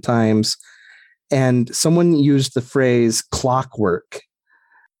ancient times, and someone used the phrase clockwork.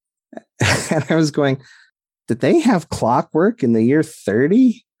 And I was going, did they have clockwork in the year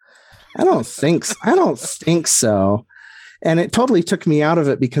 30? I don't think so. And it totally took me out of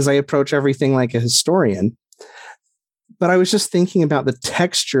it because I approach everything like a historian. But I was just thinking about the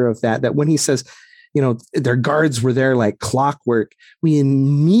texture of that when he says, their guards were there like clockwork, we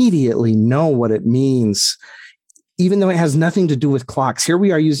immediately know what it means, even though it has nothing to do with clocks. Here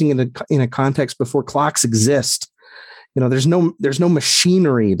we are using it in a context before clocks exist. There's no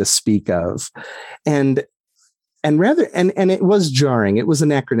machinery to speak of. And it was jarring. It was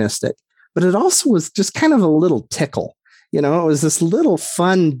anachronistic, but it also was just kind of a little tickle. It was this little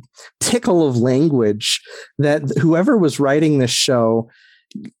fun tickle of language that whoever was writing this show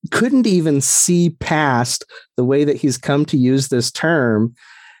couldn't even see past the way that he's come to use this term.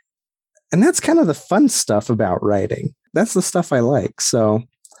 And that's kind of the fun stuff about writing. That's the stuff I like. So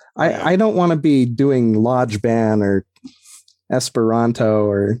I don't want to be doing Lodge Ban or Esperanto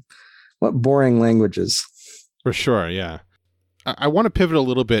or what boring languages. For sure, yeah. I want to pivot a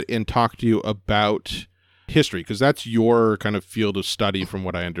little bit and talk to you about history, because that's your kind of field of study from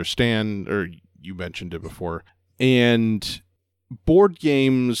what I understand, or you mentioned it before. And board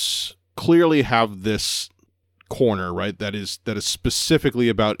games clearly have this corner, right, that is specifically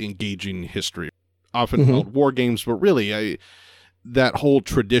about engaging history. Often called war games, but really that whole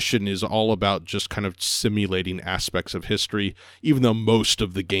tradition is all about just kind of simulating aspects of history, even though most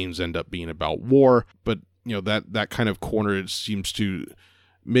of the games end up being about war. But that kind of corner, it seems to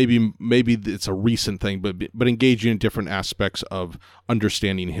maybe it's a recent thing, but engaging in different aspects of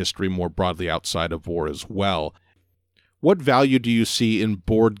understanding history more broadly outside of war as well. What value do you see in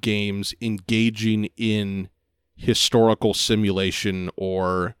board games engaging in historical simulation,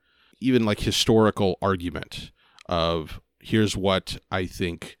 or even like historical argument of, here's what I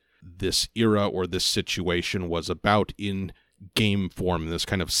think this era or this situation was about in game form, this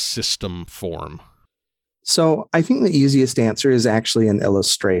kind of system form? So I think the easiest answer is actually an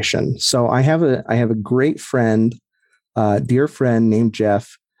illustration. So I have a great friend, dear friend named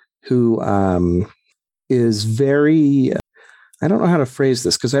Jeff, who is very, I don't know how to phrase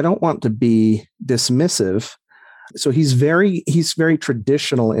this because I don't want to be dismissive, So he's very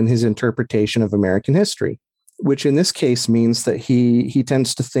traditional in his interpretation of American history, which in this case means that he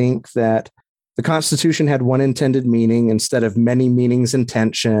tends to think that the Constitution had one intended meaning instead of many meanings in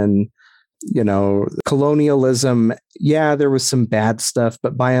tension. Colonialism, yeah, there was some bad stuff,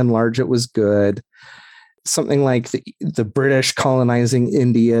 but by and large, it was good. Something like the British colonizing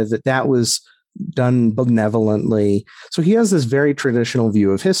India, that was done benevolently. So he has this very traditional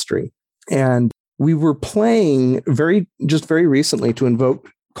view of history. And we were playing very recently, to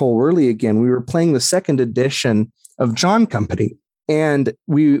invoke Cole Wehrle again, we were playing the second edition of John Company. And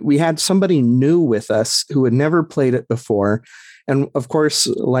we had somebody new with us who had never played it before. And of course,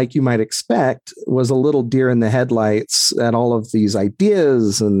 like you might expect, was a little deer in the headlights at all of these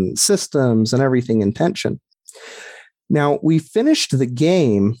ideas and systems and everything in tension. Now, we finished the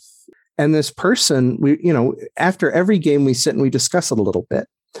game, and this person, after every game, we sit and we discuss it a little bit.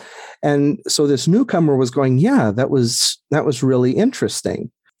 And so this newcomer was going, yeah, that was really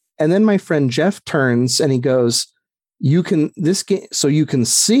interesting. And then my friend Jeff turns and he goes, you can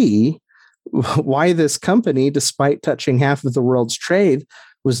see why this company, despite touching half of the world's trade,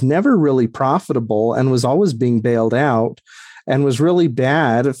 was never really profitable and was always being bailed out and was really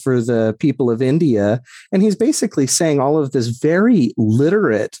bad for the people of India. And he's basically saying all of this very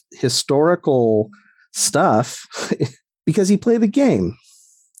literate historical stuff because he played the game.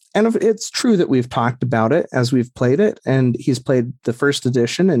 And it's true that we've talked about it as we've played it, and he's played the first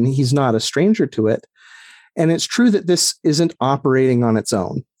edition and he's not a stranger to it. And it's true that this isn't operating on its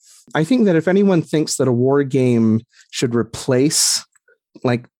own. I think that if anyone thinks that a war game should replace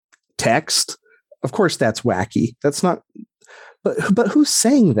like text, of course that's wacky. That's not, but who's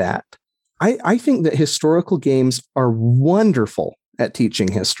saying that? I think that historical games are wonderful at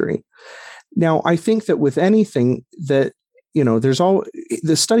teaching history. Now, I think that with anything that,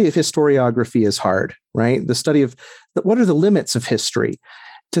 the study of historiography is hard, right? The study of what are the limits of history?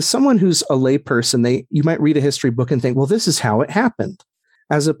 To someone who's a layperson, you might read a history book and think, well, this is how it happened.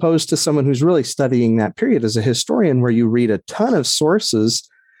 As opposed to someone who's really studying that period as a historian, where you read a ton of sources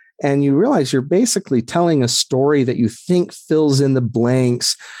and you realize you're basically telling a story that you think fills in the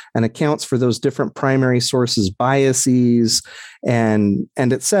blanks and accounts for those different primary sources, biases, and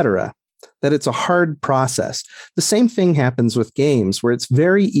et cetera. That it's a hard process. The same thing happens with games, where it's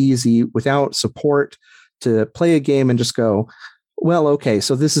very easy without support to play a game and just go, well, okay,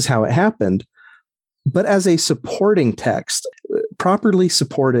 so this is how it happened. But as a supporting text, properly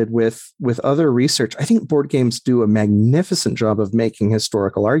supported with other research, I think board games do a magnificent job of making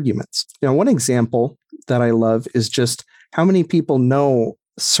historical arguments. One example that I love is just how many people know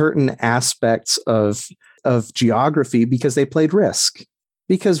certain aspects of geography because they played Risk.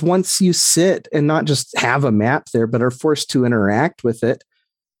 Because once you sit and not just have a map there, but are forced to interact with it,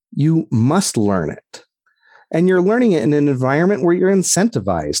 you must learn it. And you're learning it in an environment where you're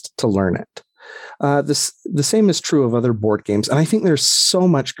incentivized to learn it. The same is true of other board games. And I think there's so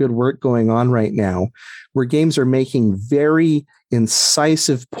much good work going on right now where games are making very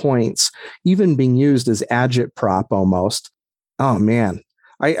incisive points, even being used as agitprop almost. Oh, man.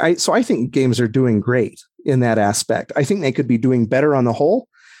 So I think games are doing great in that aspect. I think they could be doing better on the whole,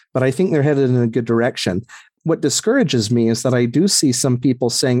 but I think they're headed in a good direction. What discourages me is that I do see some people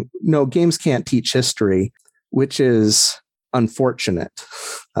saying, no, games can't teach history, which is unfortunate.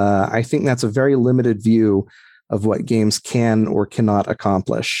 I think that's a very limited view of what games can or cannot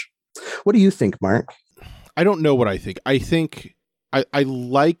accomplish. What do you think, Mark? I don't know what I think. I think I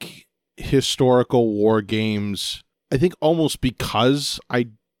like historical war games. I think almost because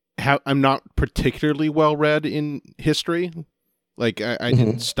I'm not particularly well read in history. Like I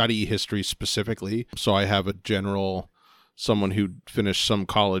didn't study history specifically, so I have a general someone who finished some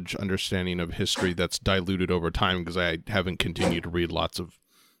college understanding of history that's diluted over time because I haven't continued to read lots of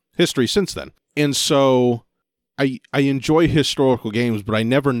history since then. And so I enjoy historical games, but I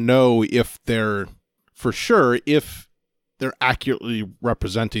never know if they're accurately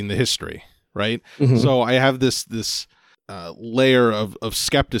representing the history, right? Mm-hmm. So I have this layer of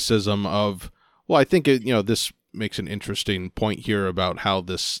skepticism of, well, I think this makes an interesting point here about how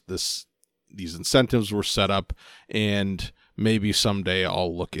these incentives were set up, and maybe someday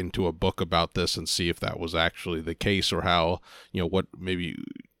I'll look into a book about this and see if that was actually the case, or how, what maybe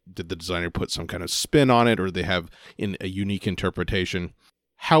did the designer put some kind of spin on it, or they have in a unique interpretation.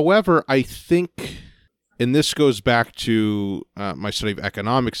 However, I think, and this goes back to my study of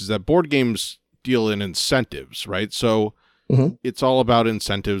economics, is that board games deal in incentives, right? So it's all about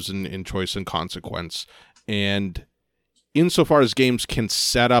incentives and choice and consequence. And insofar as games can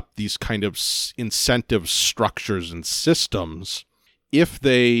set up these kind of incentive structures and systems, if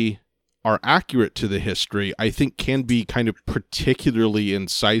they are accurate to the history, I think can be kind of particularly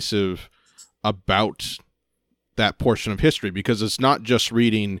incisive about that portion of history, because it's not just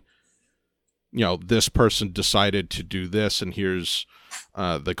reading, this person decided to do this and here's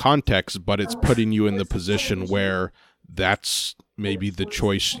the context, but it's putting you in the position where that's maybe the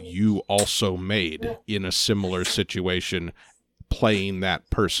choice you also made in a similar situation, playing that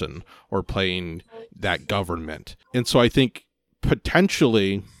person or playing that government. And so I think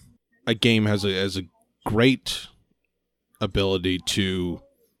potentially a game has a great ability to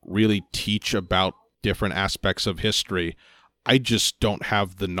really teach about different aspects of history. I just don't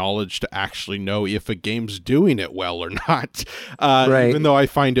have the knowledge to actually know if a game's doing it well or not, right. Even though I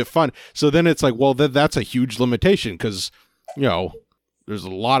find it fun. So then it's like, well, that's a huge limitation, because, there's a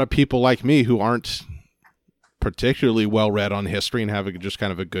lot of people like me who aren't particularly well read on history and have just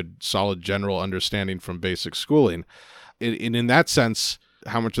kind of a good, solid general understanding from basic schooling. And in that sense,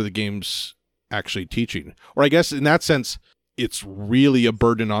 how much of the game's actually teaching? Or I guess in that sense, it's really a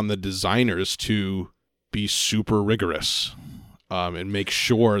burden on the designers to be super rigorous and make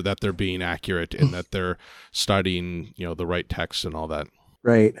sure that they're being accurate and that they're studying, the right text and all that.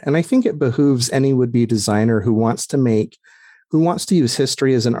 Right. And I think it behooves any would-be designer who wants to use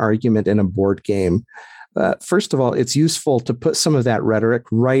history as an argument in a board game. First of all, it's useful to put some of that rhetoric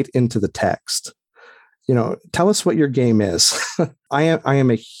right into the text. Tell us what your game is. I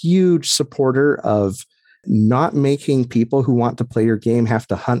am a huge supporter of not making people who want to play your game have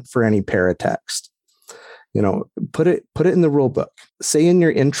to hunt for any paratext. Put it in the rule book. Say in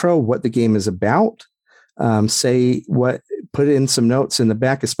your intro what the game is about. Put in some notes in the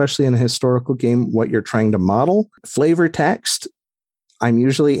back, especially in a historical game, what you're trying to model. Flavor text. I'm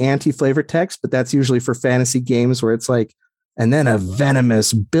usually anti-flavor text, but that's usually for fantasy games where it's like, and then a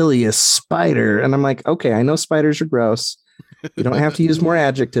venomous, bilious spider. And I'm like, okay, I know spiders are gross. You don't have to use more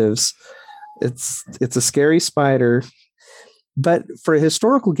adjectives. It's a scary spider. But for a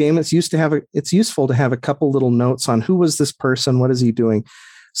historical game, it's useful to have a couple little notes on who was this person, what is he doing.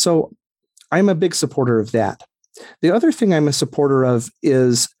 So I'm a big supporter of that. The other thing I'm a supporter of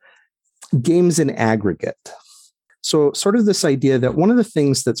is games in aggregate. So sort of this idea that one of the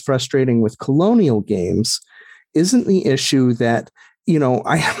things that's frustrating with colonial games isn't the issue that,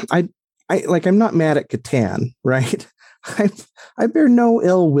 I'm not mad at Catan, right? I bear no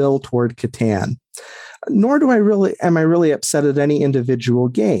ill will toward Catan. Nor am I really upset at any individual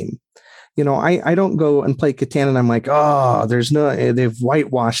game. I don't go and play Catan and I'm like, they've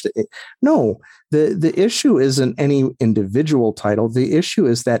whitewashed it. No, the issue isn't any individual title. The issue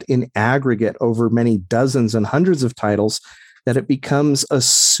is that in aggregate over many dozens and hundreds of titles, that it becomes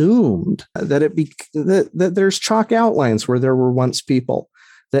assumed that there's chalk outlines where there were once people,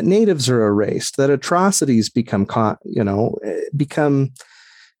 that natives are erased, that atrocities become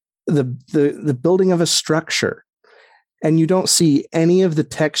the building of a structure, and you don't see any of the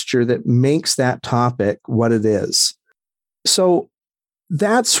texture that makes that topic what it is. So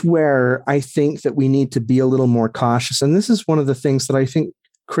that's where I think that we need to be a little more cautious. And this is one of the things that I think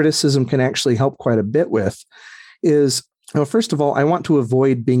criticism can actually help quite a bit with is, first of all, I want to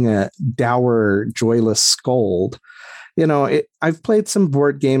avoid being a dour, joyless scold. I've played some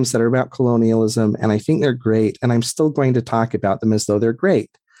board games that are about colonialism, and I think they're great, and I'm still going to talk about them as though they're great.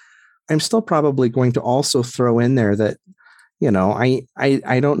 I'm still probably going to also throw in there that,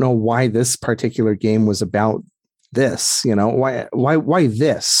 I don't know why this particular game was about this, why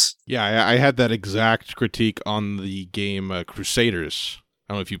this? Yeah, I had that exact critique on the game Crusaders.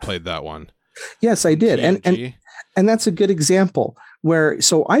 I don't know if you played that one. Yes, I did. And that's a good example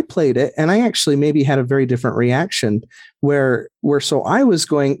so I played it and I actually maybe had a very different reaction so I was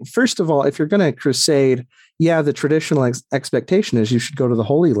going, first of all, if you're going to crusade, the traditional expectation is you should go to the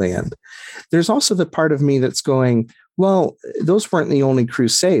Holy Land. There's also the part of me that's going, well, those weren't the only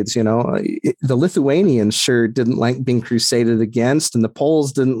crusades, the Lithuanians sure didn't like being crusaded against, and the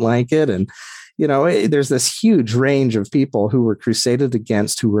Poles didn't like it. And, there's this huge range of people who were crusaded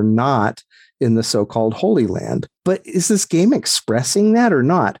against who were not in the so-called Holy Land. But is this game expressing that or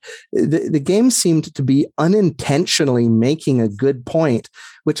not? The game seemed to be unintentionally making a good point,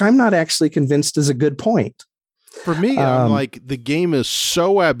 which I'm not actually convinced is a good point. For me, I'm like, the game is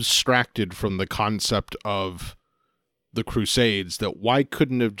so abstracted from the concept of the Crusades that why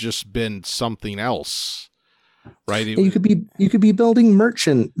couldn't it have just been something else? Right? You could be building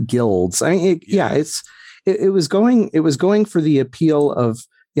merchant guilds. I mean, it was going for the appeal of,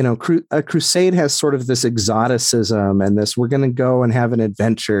 a crusade has sort of this exoticism and this, we're going to go and have an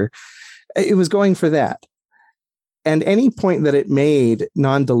adventure. It was going for that. And any point that it made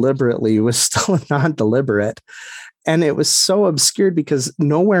non-deliberately was still non-deliberate. And it was so obscured because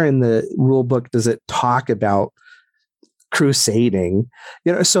nowhere in the rule book does it talk about crusading,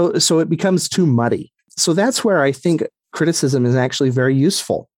 so it becomes too muddy. So that's where I think criticism is actually very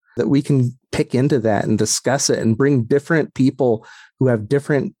useful, that we can pick into that and discuss it and bring different people who have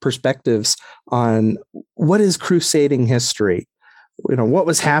different perspectives on what is crusading history. What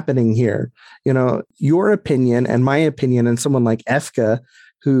was happening here? Your opinion and my opinion, and someone like Efka,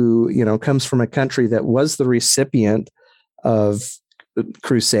 who, comes from a country that was the recipient of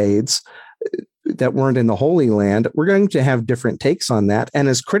crusades that weren't in the Holy Land, we're going to have different takes on that. And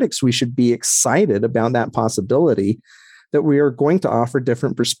as critics, we should be excited about that possibility that we are going to offer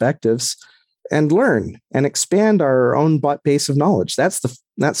different perspectives and learn and expand our own base of knowledge. That's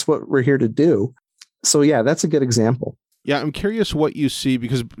what we're here to do. So yeah, that's a good example. Yeah, I'm curious what you see,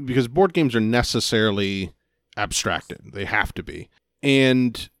 because board games are necessarily abstracted. They have to be.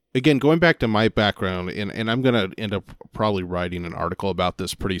 And again, going back to my background, and I'm going to end up probably writing an article about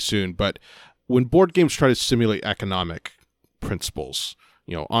this pretty soon, but when board games try to simulate economic principles,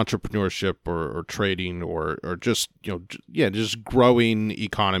 entrepreneurship or trading or just, just growing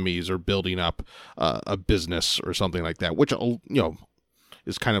economies or building up a business or something like that, which,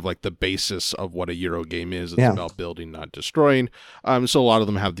 is kind of like the basis of what a Euro game is. It's about building, not destroying. So a lot of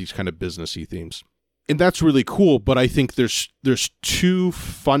them have these kind of businessy themes. And that's really cool, but I think there's two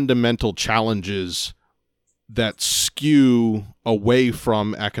fundamental challenges that skew away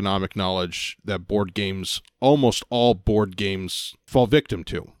from economic knowledge that almost all board games fall victim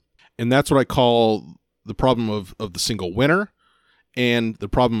to. And that's what I call the problem of the single winner and the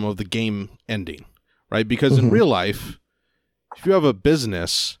problem of the game ending, right? Because in real life, if you have a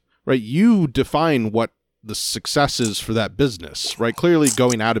business, right, you define what the success is for that business, right? Clearly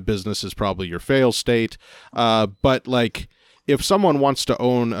going out of business is probably your fail state. But like, if someone wants to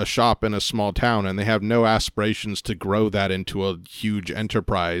own a shop in a small town and they have no aspirations to grow that into a huge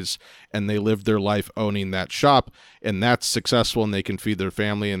enterprise, and they live their life owning that shop, and that's successful and they can feed their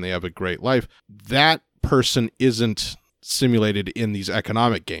family and they have a great life, that person isn't simulated in these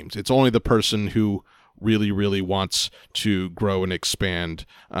economic games. It's only the person who really, really wants to grow and expand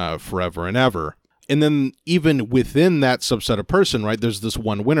forever and ever. And then even within that subset of person, right, there's this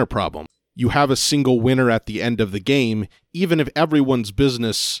one winner problem. You have a single winner at the end of the game, even if everyone's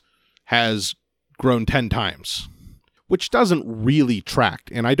business has grown 10 times, which doesn't really track.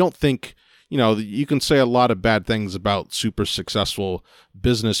 And I don't think, you can say a lot of bad things about super successful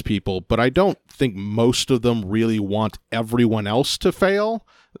business people, but I don't think most of them really want everyone else to fail.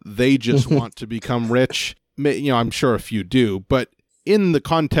 They just want to become rich. I'm sure a few do, but in the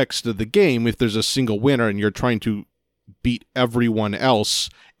context of the game, if there's a single winner and you're trying to beat everyone else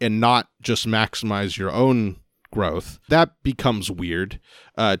and not just maximize your own growth, that becomes weird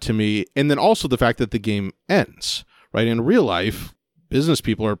to me. And then also the fact that the game ends, right? In real life, business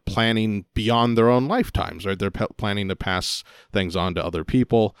people are planning beyond their own lifetimes, right? They're planning to pass things on to other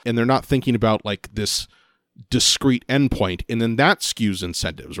people, and they're not thinking about like this discrete endpoint. And then that skews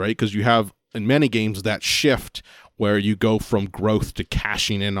incentives, right? Because you have in many games that shift where you go from growth to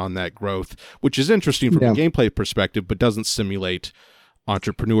cashing in on that growth, which is interesting from a gameplay perspective, but doesn't simulate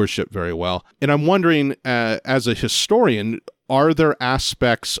entrepreneurship very well. And I'm wondering, as a historian, are there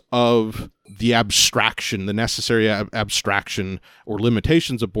aspects of the abstraction, the necessary abstraction or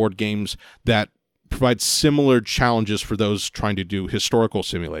limitations of board games that provide similar challenges for those trying to do historical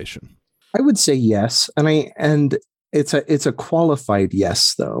simulation? I would say yes. And it's a qualified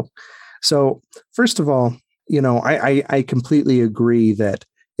yes, though. So first of all, I completely agree that,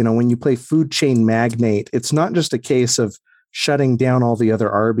 when you play Food Chain Magnate, it's not just a case of shutting down all the other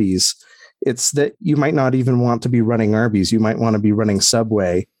Arby's. It's that you might not even want to be running Arby's. You might want to be running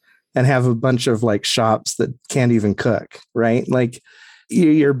Subway and have a bunch of like shops that can't even cook, right? Like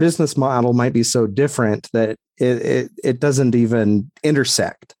your business model might be so different that it doesn't even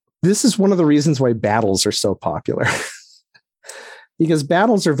intersect. This is one of the reasons why battles are so popular. Because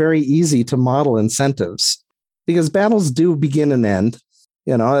battles are very easy to model incentives. Because battles do begin and end.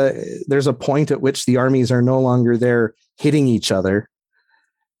 There's a point at which the armies are no longer there hitting each other.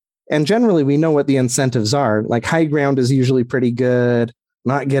 And generally, we know what the incentives are. Like high ground is usually pretty good.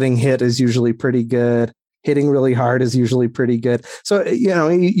 Not getting hit is usually pretty good. Hitting really hard is usually pretty good. So,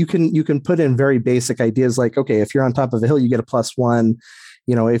 you can put in very basic ideas like, okay, if you're on top of a hill, you get a +1.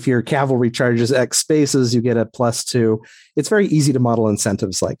 If your cavalry charges X spaces, you get a +2. It's very easy to model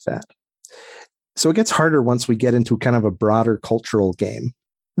incentives like that. So it gets harder once we get into kind of a broader cultural game.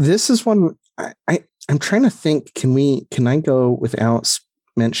 This is one I'm trying to think. Can I go without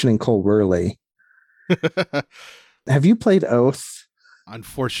mentioning Cole Wehrle? Have you played Oath?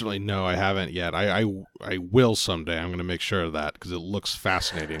 Unfortunately, no, I haven't yet. I will someday. I'm going to make sure of that because it looks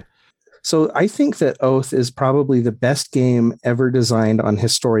fascinating. So I think that Oath is probably the best game ever designed on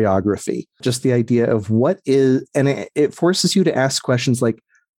historiography. Just the idea of what is, and it forces you to ask questions like,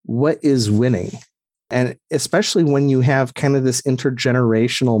 what is winning? And especially when you have kind of this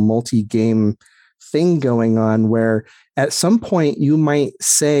intergenerational multi-game thing going on where at some point you might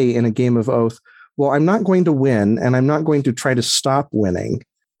say in a game of Oath, well, I'm not going to win and I'm not going to try to stop winning.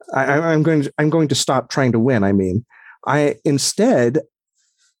 I'm going to stop trying to win. I mean, I'm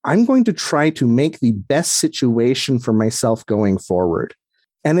going to try to make the best situation for myself going forward.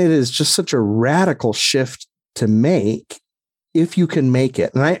 And it is just such a radical shift to make if you can make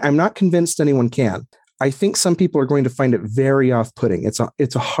it. And I'm not convinced anyone can. I think some people are going to find it very off-putting.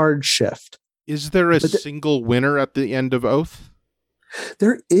 It's a hard shift. Is there a single winner at the end of Oath?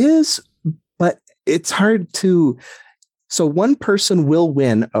 There is, but it's hard to... So one person will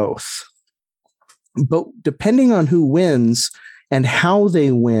win Oath. But depending on who wins and how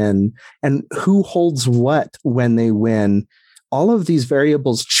they win and who holds what when they win, all of these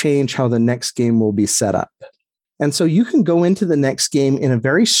variables change how the next game will be set up. And so you can go into the next game in a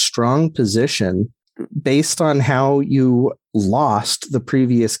very strong position based on how you lost the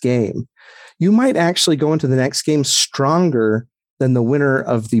previous game. You might actually go into the next game stronger than the winner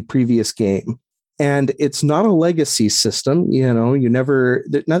of the previous game. And it's not a legacy system, you never,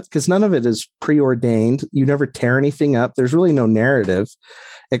 because none of it is preordained. You never tear anything up. There's really no narrative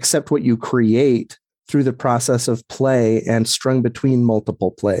except what you create through the process of play and strung between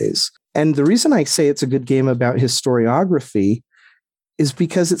multiple plays. And the reason I say it's a good game about historiography is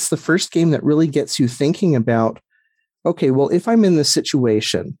because it's the first game that really gets you thinking about, okay, well, if I'm in this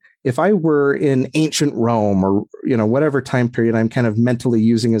situation, if I were in ancient Rome or, whatever time period I'm kind of mentally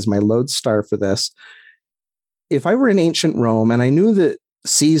using as my lodestar for this, if I were in ancient Rome and I knew that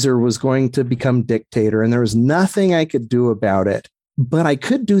Caesar was going to become dictator and there was nothing I could do about it, but I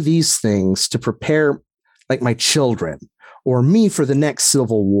could do these things to prepare like my children or me for the next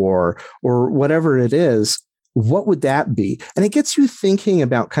civil war or whatever it is, what would that be? And it gets you thinking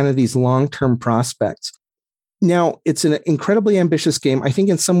about kind of these long-term prospects. Now, it's an incredibly ambitious game. I think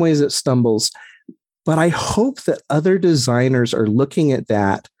in some ways it stumbles, but I hope that other designers are looking at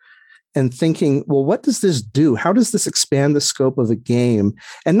that and thinking, well, what does this do? How does this expand the scope of a game?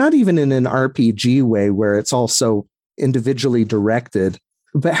 And not even in an RPG way where it's also individually directed,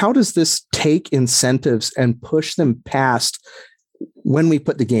 but how does this take incentives and push them past when we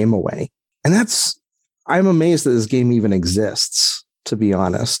put the game away? And I'm amazed that this game even exists, to be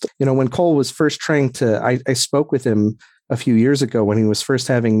honest. When Cole was first trying to, I spoke with him a few years ago when he was first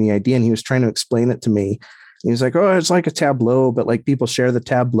having the idea and he was trying to explain it to me. And he was like, oh, it's like a tableau, but like people share the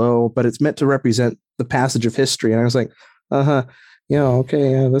tableau, but it's meant to represent the passage of history. And I was like,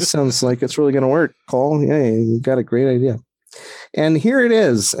 okay, yeah, this sounds like it's really going to work, Cole. Yeah, you got a great idea. And here it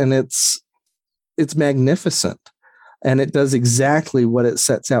is. And it's magnificent. And it does exactly what it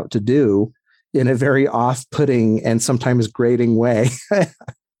sets out to do in a very off-putting and sometimes grating way.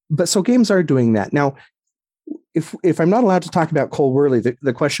 But so games are doing that. Now, if I'm not allowed to talk about Cole Wehrle,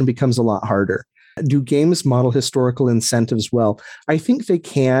 the question becomes a lot harder. Do games model historical incentives well? I think they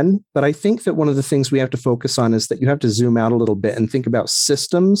can, but I think that one of the things we have to focus on is that you have to zoom out a little bit and think about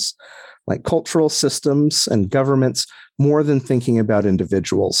systems, like cultural systems and governments, more than thinking about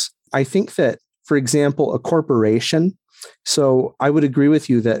individuals. I think that, for example, a corporation. So I would agree with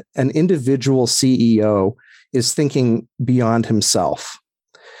you that an individual CEO is thinking beyond himself.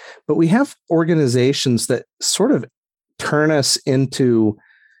 But we have organizations that sort of turn us into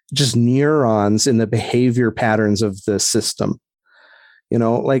just neurons in the behavior patterns of the system.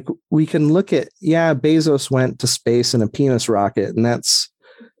 Like we can look at, Bezos went to space in a penis rocket, and that's,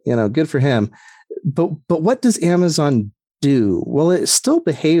 good for him. But what does Amazon do? Well, it still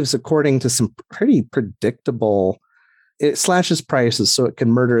behaves according to some pretty predictable. It slashes prices so it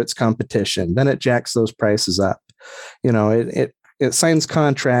can murder its competition. Then it jacks those prices up. It signs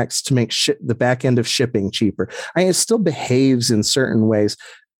contracts to make the back end of shipping cheaper. It still behaves in certain ways.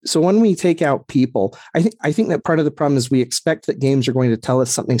 So when we take out people, I think that part of the problem is we expect that games are going to tell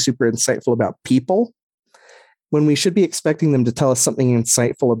us something super insightful about people when we should be expecting them to tell us something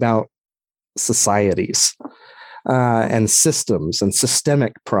insightful about societies and systems and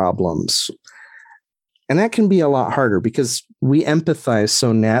systemic problems. And that can be a lot harder because we empathize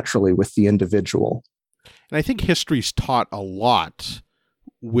so naturally with the individual. And I think history's taught a lot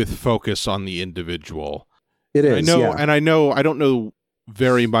with focus on the individual. It is. I don't know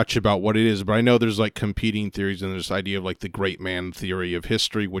very much about what it is, but I know there's like competing theories and this idea of like the great man theory of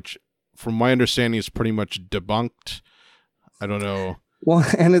history, which from my understanding is pretty much debunked. I don't know. Well,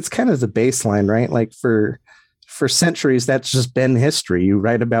 and it's kind of the baseline, right? Like for centuries, that's just been history. You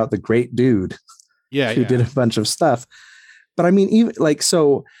write about the great dude who did a bunch of stuff. But I mean, even like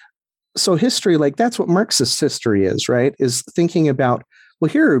so history, like that's what Marxist history is, right? Is thinking about, well,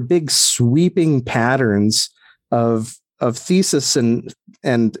 here are big sweeping patterns of thesis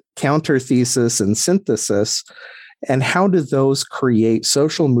and counter thesis and synthesis. And how do those create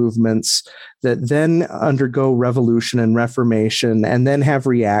social movements that then undergo revolution and reformation and then have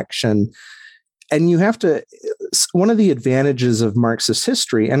reaction? And you have to, one of the advantages of Marxist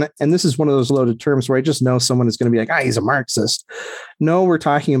history, and this is one of those loaded terms where I just know someone is going to be like, he's a Marxist. No, we're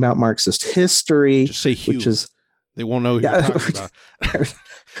talking about Marxist history. Just say Hume. Which is, they won't know who you're talking about.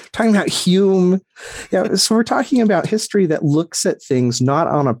 Talking about Hume. Yeah, so we're talking about history that looks at things not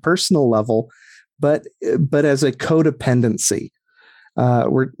on a personal level, but as a codependency.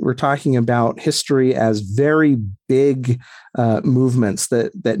 We're talking about history as very big movements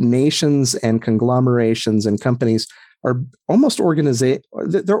that nations and conglomerations and companies are almost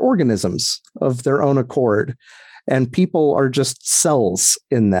they're organisms of their own accord, and people are just cells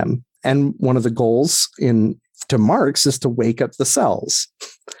in them. And one of the goals to Marx is to wake up the cells.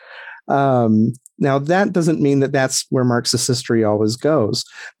 Now, that doesn't mean that that's where Marxist history always goes.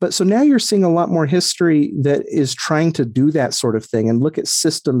 But so now you're seeing a lot more history that is trying to do that sort of thing and look at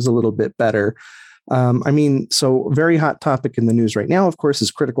systems a little bit better. So very hot topic in the news right now, of course, is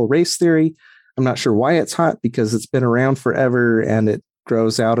critical race theory. I'm not sure why it's hot, because it's been around forever and it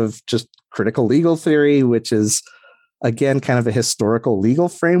grows out of just critical legal theory, which is, again, kind of a historical legal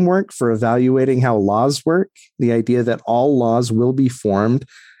framework for evaluating how laws work. The idea that all laws will be formed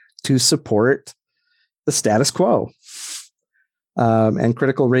to support the status quo. And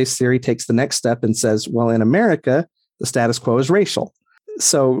critical race theory takes the next step and says, well, in America, the status quo is racial.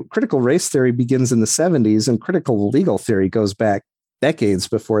 So critical race theory begins in the 70s, and critical legal theory goes back decades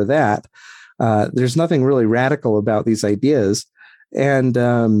before that. There's nothing really radical about these ideas. And,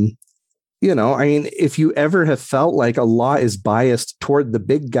 if you ever have felt like a law is biased toward the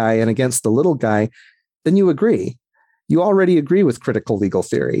big guy and against the little guy, then you agree. You already agree with critical legal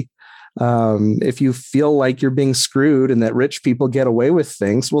theory. If you feel like you're being screwed and that rich people get away with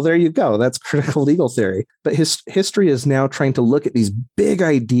things, well, there you go. That's critical legal theory. But history is now trying to look at these big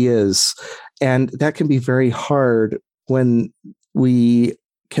ideas, and that can be very hard when we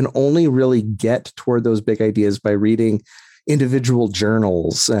can only really get toward those big ideas by reading individual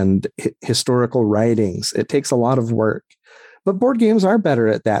journals and historical writings. It takes a lot of work. But board games are better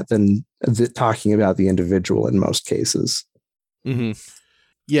at that than talking about the individual in most cases. Mm-hmm.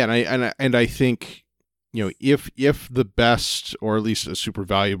 Yeah, and I think, if the best, or at least a super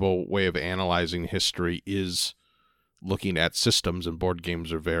valuable way of analyzing history is looking at systems, and board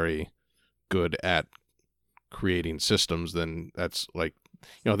games are very good at creating systems, then that's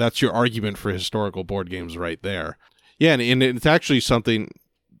that's your argument for historical board games right there. Yeah, and it's actually something,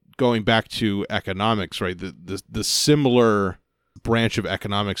 going back to economics, right? The similar branch of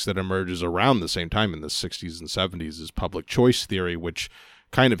economics that emerges around the same time in the 60s and 70s is public choice theory, which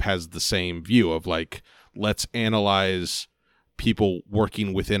kind of has the same view of let's analyze people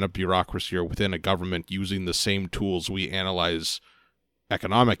working within a bureaucracy or within a government using the same tools we analyze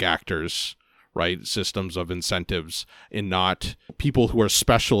economic actors, right? Systems of incentives, and not people who are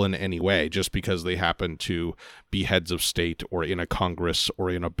special in any way just because they happen to be heads of state or in a Congress or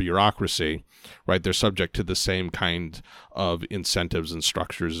in a bureaucracy, right? They're subject to the same kind of incentives and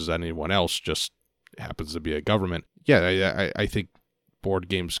structures as anyone else, just happens to be a government. Yeah, I think board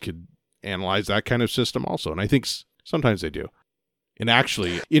games could analyze that kind of system also, and I think sometimes they do. And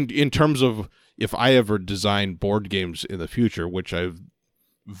actually, in terms of if I ever design board games in the future, which I've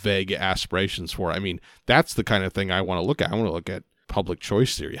vague aspirations for, I mean, that's the kind of thing I want to look at. I want to look at public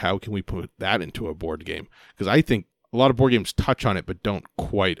choice theory. How can we put that into a board game? Because I think a lot of board games touch on it, but don't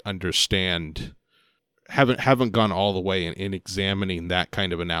quite understand, haven't gone all the way in examining that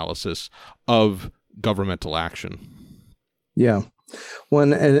kind of analysis of governmental action. Yeah.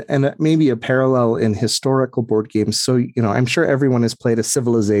 One, and maybe a parallel in historical board games. So, I'm sure everyone has played a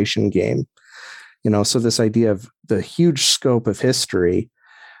Civilization game, so this idea of the huge scope of history.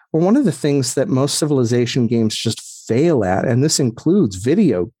 Well, one of the things that most Civilization games just fail at, and this includes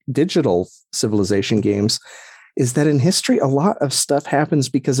digital Civilization games, is that in history, a lot of stuff happens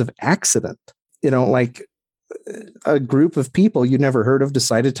because of accident. Like a group of people you never heard of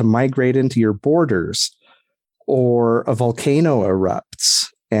decided to migrate into your borders, or a volcano erupts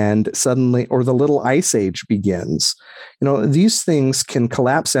and suddenly, or the little ice age begins. These things can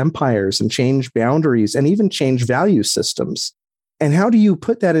collapse empires and change boundaries and even change value systems. And how do you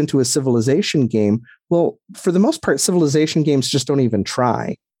put that into a Civilization game Well, for the most part, civilization games just don't even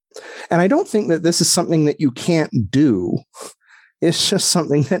try. And I don't think that this is something that you can't do. It's just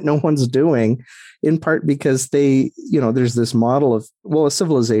something that no one's doing, in part because there's this model of, well, a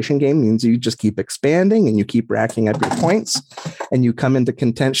civilization game means you just keep expanding and you keep racking up your points and you come into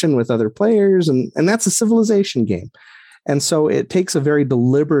contention with other players. And that's a civilization game. And so it takes a very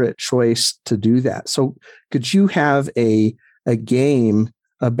deliberate choice to do that. So could you have a game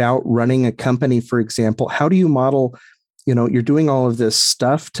about running a company, for example? How do you model, you're doing all of this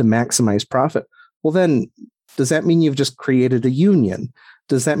stuff to maximize profit? Well, then does that mean you've just created a union?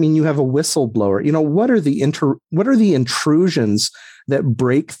 Does that mean you have a whistleblower? What are the intrusions that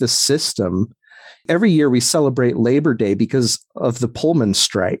break the system? Every year we celebrate Labor Day because of the Pullman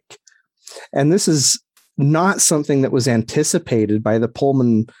strike. And this is not something that was anticipated by the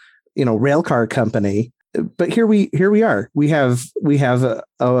Pullman, railcar company. But here we are. We have a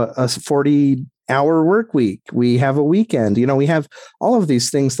 40-hour work week. We have a weekend. We have all of these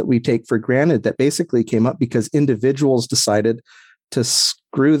things that we take for granted that basically came up because individuals decided to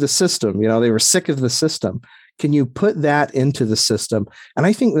screw the system. They were sick of the system. Can you put that into the system? And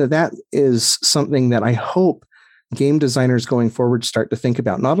I think that is something that I hope game designers going forward start to think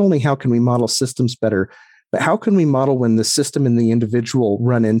about. Not only how can we model systems better, but how can we model when the system and the individual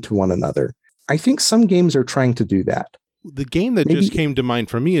run into one another? I think some games are trying to do that. The game that just came to mind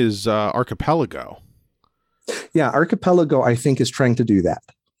for me is Archipelago. Yeah, Archipelago, I think, is trying to do that.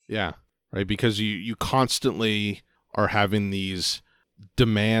 Yeah, right, because you constantly are having these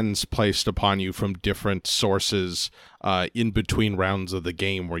demands placed upon you from different sources in between rounds of the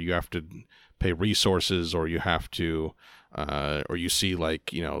game where you have to pay resources, or you have to, or you see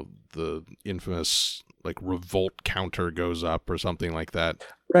the infamous revolt counter goes up or something like that.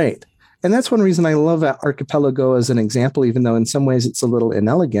 Right. And that's one reason I love Archipelago as an example, even though in some ways it's a little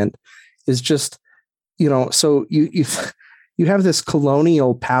inelegant, is just, so you have this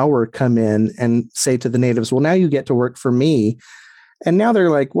colonial power come in and say to the natives, well, now you get to work for me. And now they're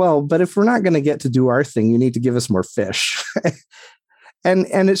like, well, but if we're not going to get to do our thing, you need to give us more fish. and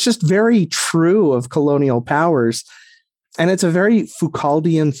it's just very true of colonial powers. And it's a very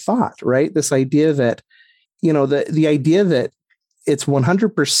Foucauldian thought, right? This idea that, the idea that it's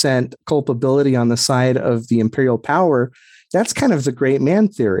 100% culpability on the side of the imperial power, that's kind of the great man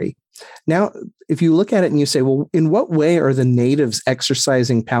theory. Now, if you look at it and you say, well, in what way are the natives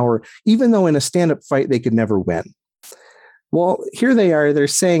exercising power, even though in a stand-up fight they could never win? Well, here they are. They're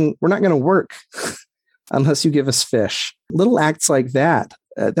saying, we're not going to work unless you give us fish. Little acts like that.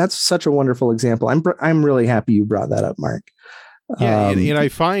 That's such a wonderful example. I'm really happy you brought that up, Mark. Yeah, and I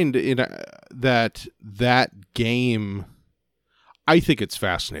find that game, I think it's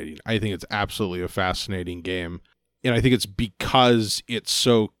fascinating. I think it's absolutely a fascinating game. And I think it's because it's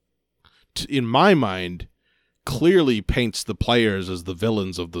so, in my mind, clearly paints the players as the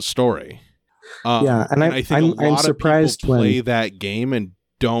villains of the story. And I think a lot surprised of people play that game and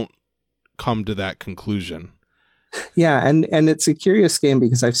don't come to that conclusion. Yeah, and it's a curious game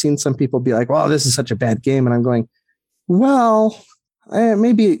because I've seen some people be like, well, this is such a bad game. And I'm going, well,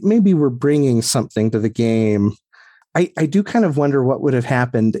 maybe we're bringing something to the game. I do kind of wonder what would have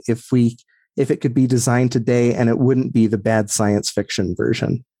happened if it could be designed today and it wouldn't be the bad science fiction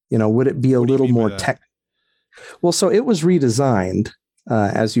version. Would it be a little more tech? Well, so it was redesigned,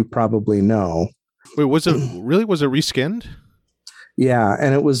 as you probably know. Wait, was it reskinned? Yeah,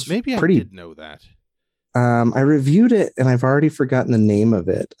 and it was maybe pretty. I did know that. I reviewed it and I've already forgotten the name of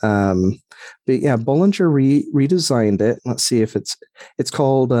it. But yeah, Bollinger redesigned it. Let's see if it's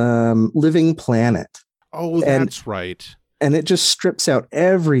called Living Planet. Oh, that's right. And it just strips out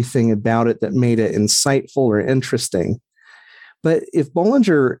everything about it that made it insightful or interesting. But if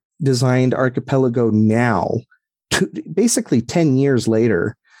Bollinger designed Archipelago now, basically 10 years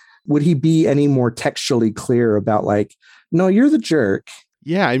later, would he be any more textually clear about no, you're the jerk?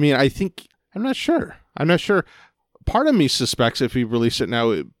 Yeah, I mean, I'm not sure. Part of me suspects if we release it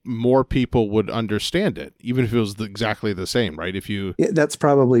now, more people would understand it, even if it was exactly the same, right? That's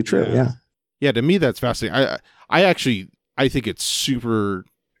probably true. Yeah. Yeah, to me, that's fascinating. I think it's super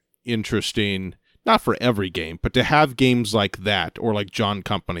interesting, not for every game, but to have games like that, or like John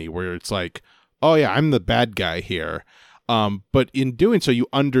Company, where it's like, oh yeah, I'm the bad guy here. But in doing so, you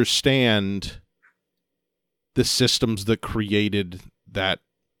understand the systems that created that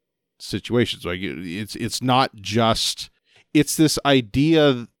situation. So it's not just, it's this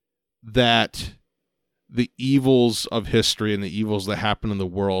idea that the evils of history and the evils that happen in the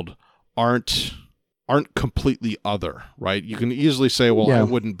world aren't completely other, right? You can easily say, well, yeah, I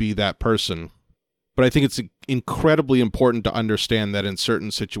wouldn't be that person. But I think it's incredibly important to understand that in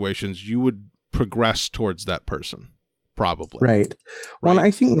certain situations, you would progress towards that person, probably. Right. Well, Right?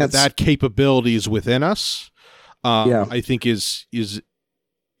 I think that capability is within us. Yeah. I think is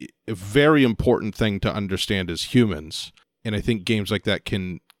a very important thing to understand as humans, and I think games like that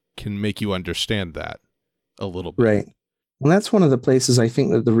can make you understand that a little bit. Right. Well, that's one of the places I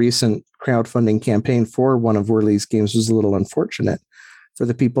think that the recent crowdfunding campaign for one of Worley's games was a little unfortunate for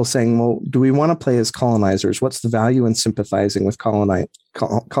the people saying, well, do we want to play as colonizers? What's the value in sympathizing with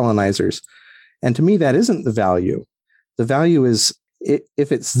colonizers? And to me, that isn't the value. The value is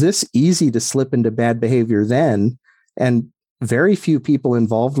if it's this easy to slip into bad behavior then, and very few people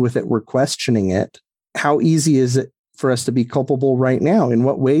involved with it were questioning it, how easy is it for us to be culpable right now? In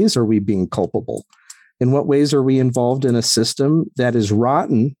what ways are we being culpable? In what ways are we involved in a system that is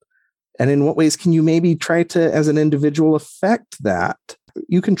rotten? And in what ways can you maybe try to, as an individual, affect that?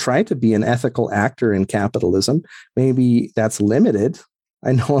 You can try to be an ethical actor in capitalism. Maybe that's limited.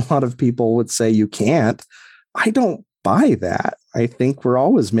 I know a lot of people would say you can't. I don't buy that. I think we're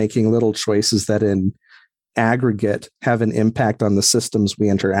always making little choices that in aggregate have an impact on the systems we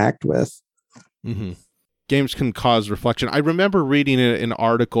interact with. Mm-hmm. Games can cause reflection. I remember reading an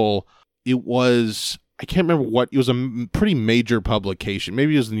article. It was, I can't remember what, it was a pretty major publication.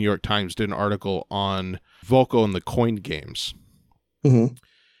 Maybe it was the New York Times did an article on Volko and the coin games. Mm-hmm.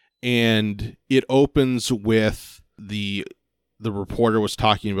 And it opens with the reporter was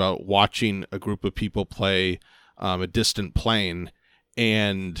talking about watching a group of people play a distant plane,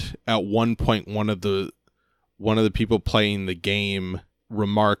 and at one point one of the people playing the game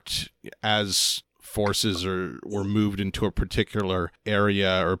remarked, as forces were moved into a particular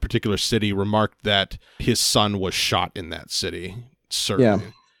area or a particular city, remarked that his son was shot in that city. Certainly.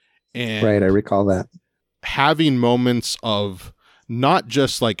 Yeah. And right, I recall that. Having moments of not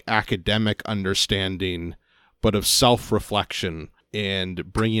just like academic understanding, but of self-reflection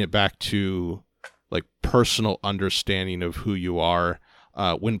and bringing it back to like personal understanding of who you are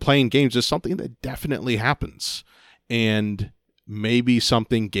when playing games is something that definitely happens, and maybe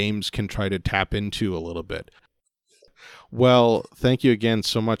something games can try to tap into a little bit. Well, thank you again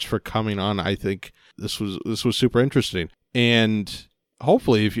so much for coming on. I think this was super interesting, and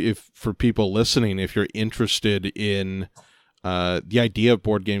hopefully if for people listening, if you're interested in the idea of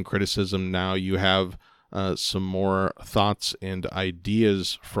board game criticism, now you have some more thoughts and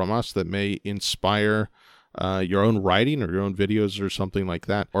ideas from us that may inspire your own writing or your own videos or something like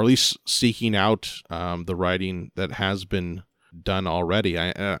that, or at least seeking out the writing that has been done already.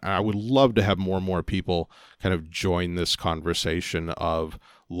 I would love to have more and more people kind of join this conversation of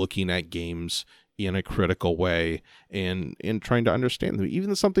looking at games in a critical way and trying to understand them.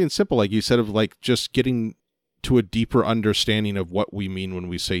 Even something simple, like you said, of like just getting to a deeper understanding of what we mean when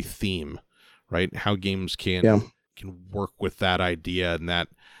we say theme, right? How games can work with that idea and that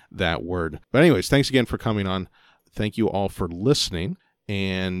word. But anyways, thanks again for coming on. Thank you all for listening.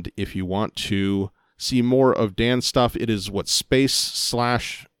 And if you want to see more of Dan's stuff, it is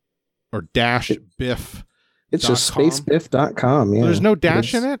space/biff. It's just spacebiff.com. Yeah. There's no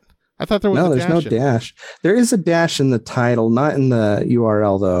dash in it? I thought there was a dash. No, there's no dash. There is a dash in the title, not in the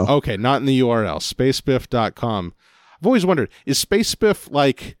URL, though. Okay, not in the URL. Spacebiff.com. I've always wondered, is Spacebiff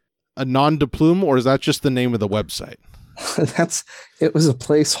like a nom de plume, or is that just the name of the website? It was a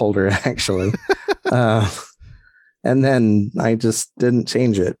placeholder, actually. And then I just didn't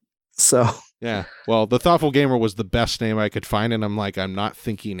change it. So yeah, well, The Thoughtful Gamer was the best name I could find, and I'm like, I'm not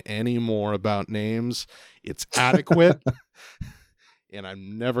thinking any more about names. It's adequate. And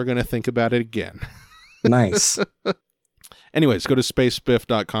I'm never going to think about it again. Nice. Anyways, go to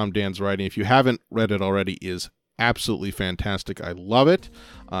spacebiff.com. Dan's writing, if you haven't read it already, is absolutely fantastic. I love it.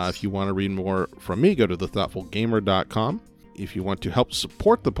 If you want to read more from me, go to thethoughtfulgamer.com. If you want to help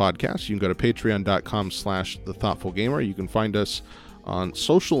support the podcast, you can go to patreon.com/thethoughtfulgamer. You can find us on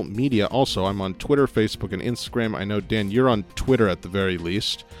social media. Also, I'm on Twitter, Facebook, and Instagram. I know, Dan, you're on Twitter at the very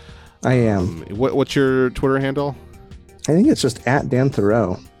least. I am. What's your Twitter handle? I think it's just at Dan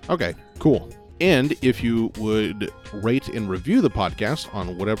Thoreau. Okay, cool. And if you would rate and review the podcast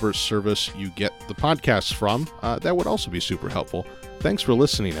on whatever service you get the podcasts from, that would also be super helpful. Thanks for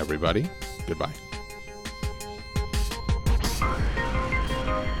listening, everybody. Goodbye.